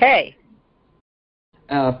 Okay.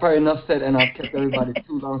 Probably enough said, and I've kept everybody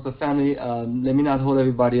too long. So family, let me not hold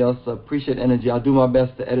everybody else. Appreciate energy. I'll do my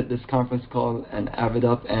best to edit this conference call and have it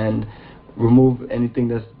up and remove anything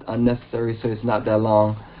that's unnecessary so it's not that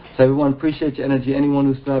long. So everyone, appreciate your energy.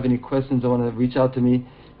 Anyone who still have any questions or want to reach out to me,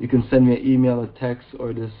 you can send me an email or text,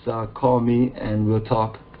 or just call me and we'll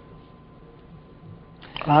talk.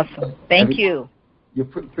 Awesome. Thank you.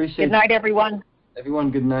 Appreciate. Good night, everyone.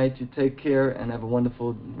 Everyone, good night. You take care and have a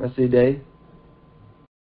wonderful rest of your day.